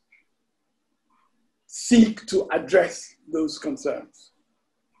mate seek to address those concerns.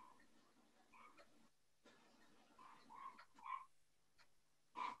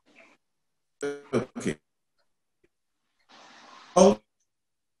 Okay. Oh,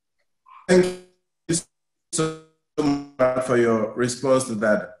 thank you so much for your response to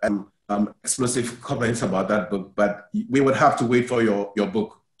that explosive comments about that book, but we would have to wait for your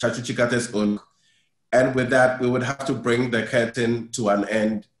book, Chachu Chikate's own. And with that, we would have to bring the curtain to an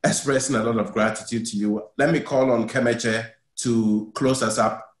end, expressing a lot of gratitude to you. Let me call on Kemeche to close us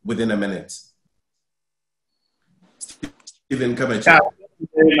up within a minute. Stephen Kemeche. Thank you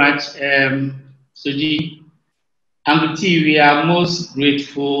very much, Soji. Ambuti, we are most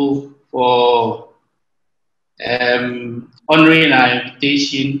grateful for honoring our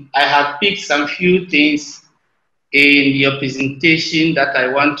invitation. I have picked some few things in your presentation that I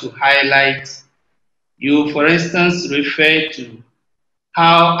want to highlight. You, for instance, refer to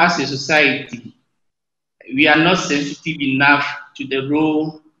how, as a society, we are not sensitive enough to the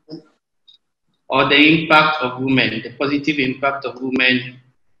role or the impact of women, the positive impact of women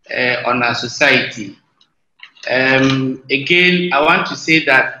on our society. Again, I want to say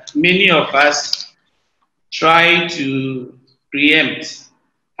that many of us try to preempt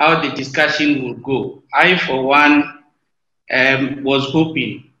how the discussion will go. I, for one, was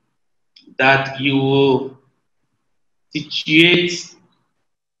hoping that you will situate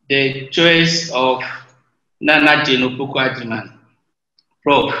the choice of Nana Jane Opoku-Agyeman,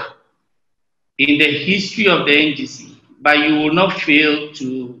 Prof, in the history of the NDC, but you will not fail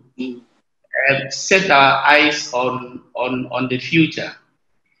to set our eyes on the future.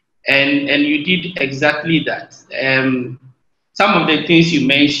 And you did exactly that. Some of the things you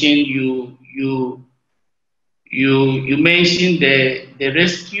mentioned, you mentioned the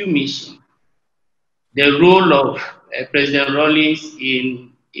rescue mission, the role of President Rawlings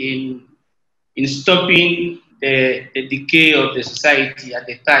in stopping the decay of the society at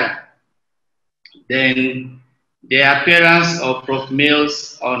the time. Then the appearance of Prof.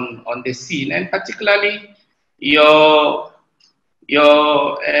 Mills on the scene, and particularly your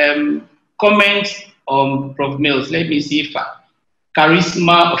comment on Prof. Mills, let me see if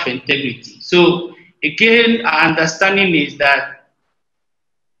charisma of integrity. So again, our understanding is that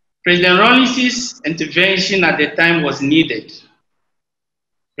President Rawlings' intervention at the time was needed.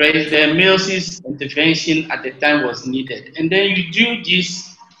 President Mills' intervention at the time was needed. And then you do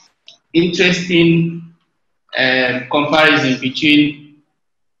this interesting comparison between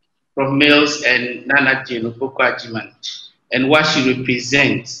Prof. Mills and Nana Jane Opoku-Agyeman and what she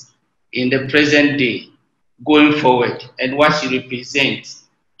represents in the present day going forward and what she represents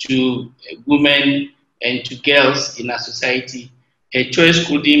to women and to girls in our society. Her choice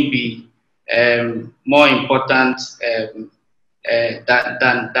couldn't be more important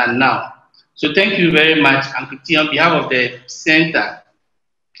than now. So thank you very much, Uncle T. On behalf of the center,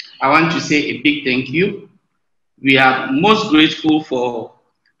 I want to say a big thank you. We are most grateful for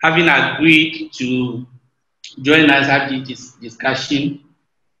having agreed to join us at this discussion.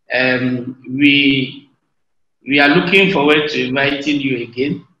 We are looking forward to inviting you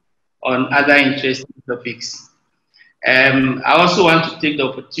again on other interesting topics. I also want to take the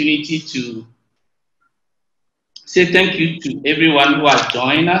opportunity to say thank you to everyone who has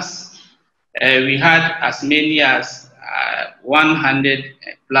joined us. We had as many as 100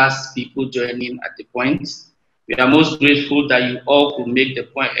 plus people joining at the point. We are most grateful that you all could make the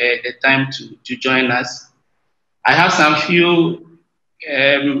time to join us. I have some few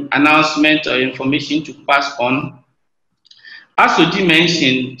announcements or information to pass on. As Oji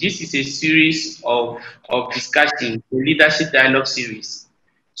mentioned, this is a series of discussions, the Leadership Dialogue series.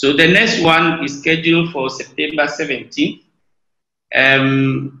 So the next one is scheduled for September 17th.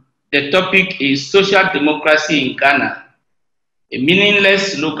 The topic is Social Democracy in Ghana, a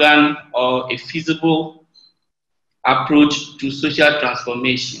meaningless slogan or a feasible approach to social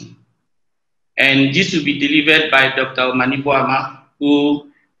transformation. And this will be delivered by Dr. Mahama, who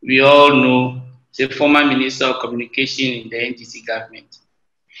we all know is a former Minister of Communication in the NDC government.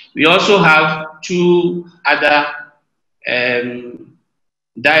 We also have 2 other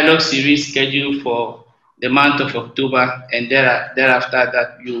dialogue series scheduled for the month of October, and thereafter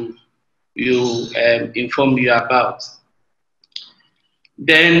that you inform you about.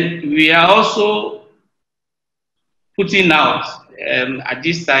 Then we are also putting out at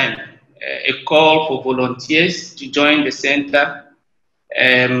this time a call for volunteers to join the center,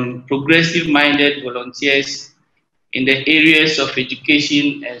 progressive-minded volunteers in the areas of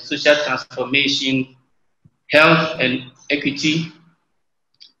education and social transformation, health and equity,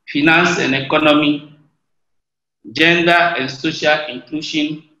 finance and economy, gender and social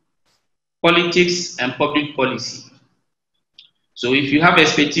inclusion, politics and public policy. So if you have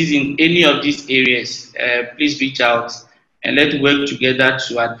expertise in any of these areas, please reach out and let's work together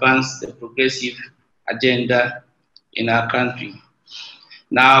to advance the progressive agenda in our country.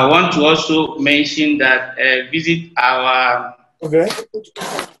 Now, I want to also mention that visit our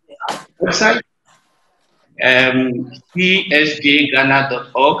website,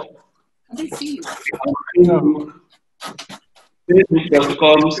 csjghana.org,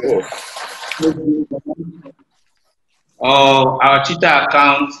 facebook.com, or our Twitter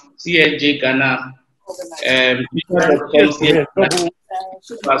account, csjghana.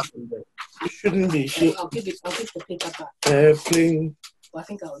 Shouldn't be. I'll give the paper back. Well, I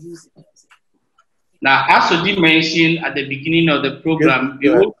think I'll use it. Now, as Odi mentioned at the beginning of the program, we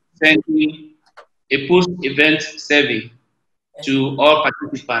will send a post-event survey to all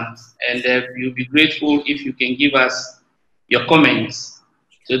participants, and we'll be grateful if you can give us your comments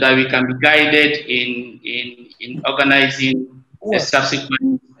so that we can be guided in organizing the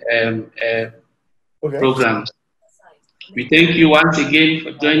subsequent programs. We thank you once again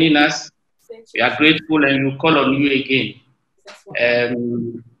for joining us. We are grateful and we'll call on you again.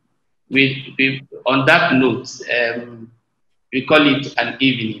 On that note, we call it an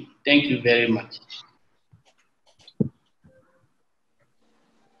evening. Thank you very much.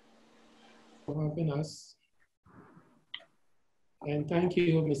 For having us. And thank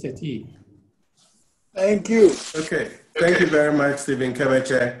you, Mr. T. Thank you. Okay. Thank you very much, Stephen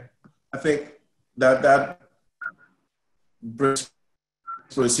Kemeche. I think that brings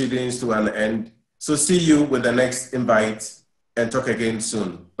proceedings to an end. So see you with the next invite and talk again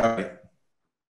soon. Bye.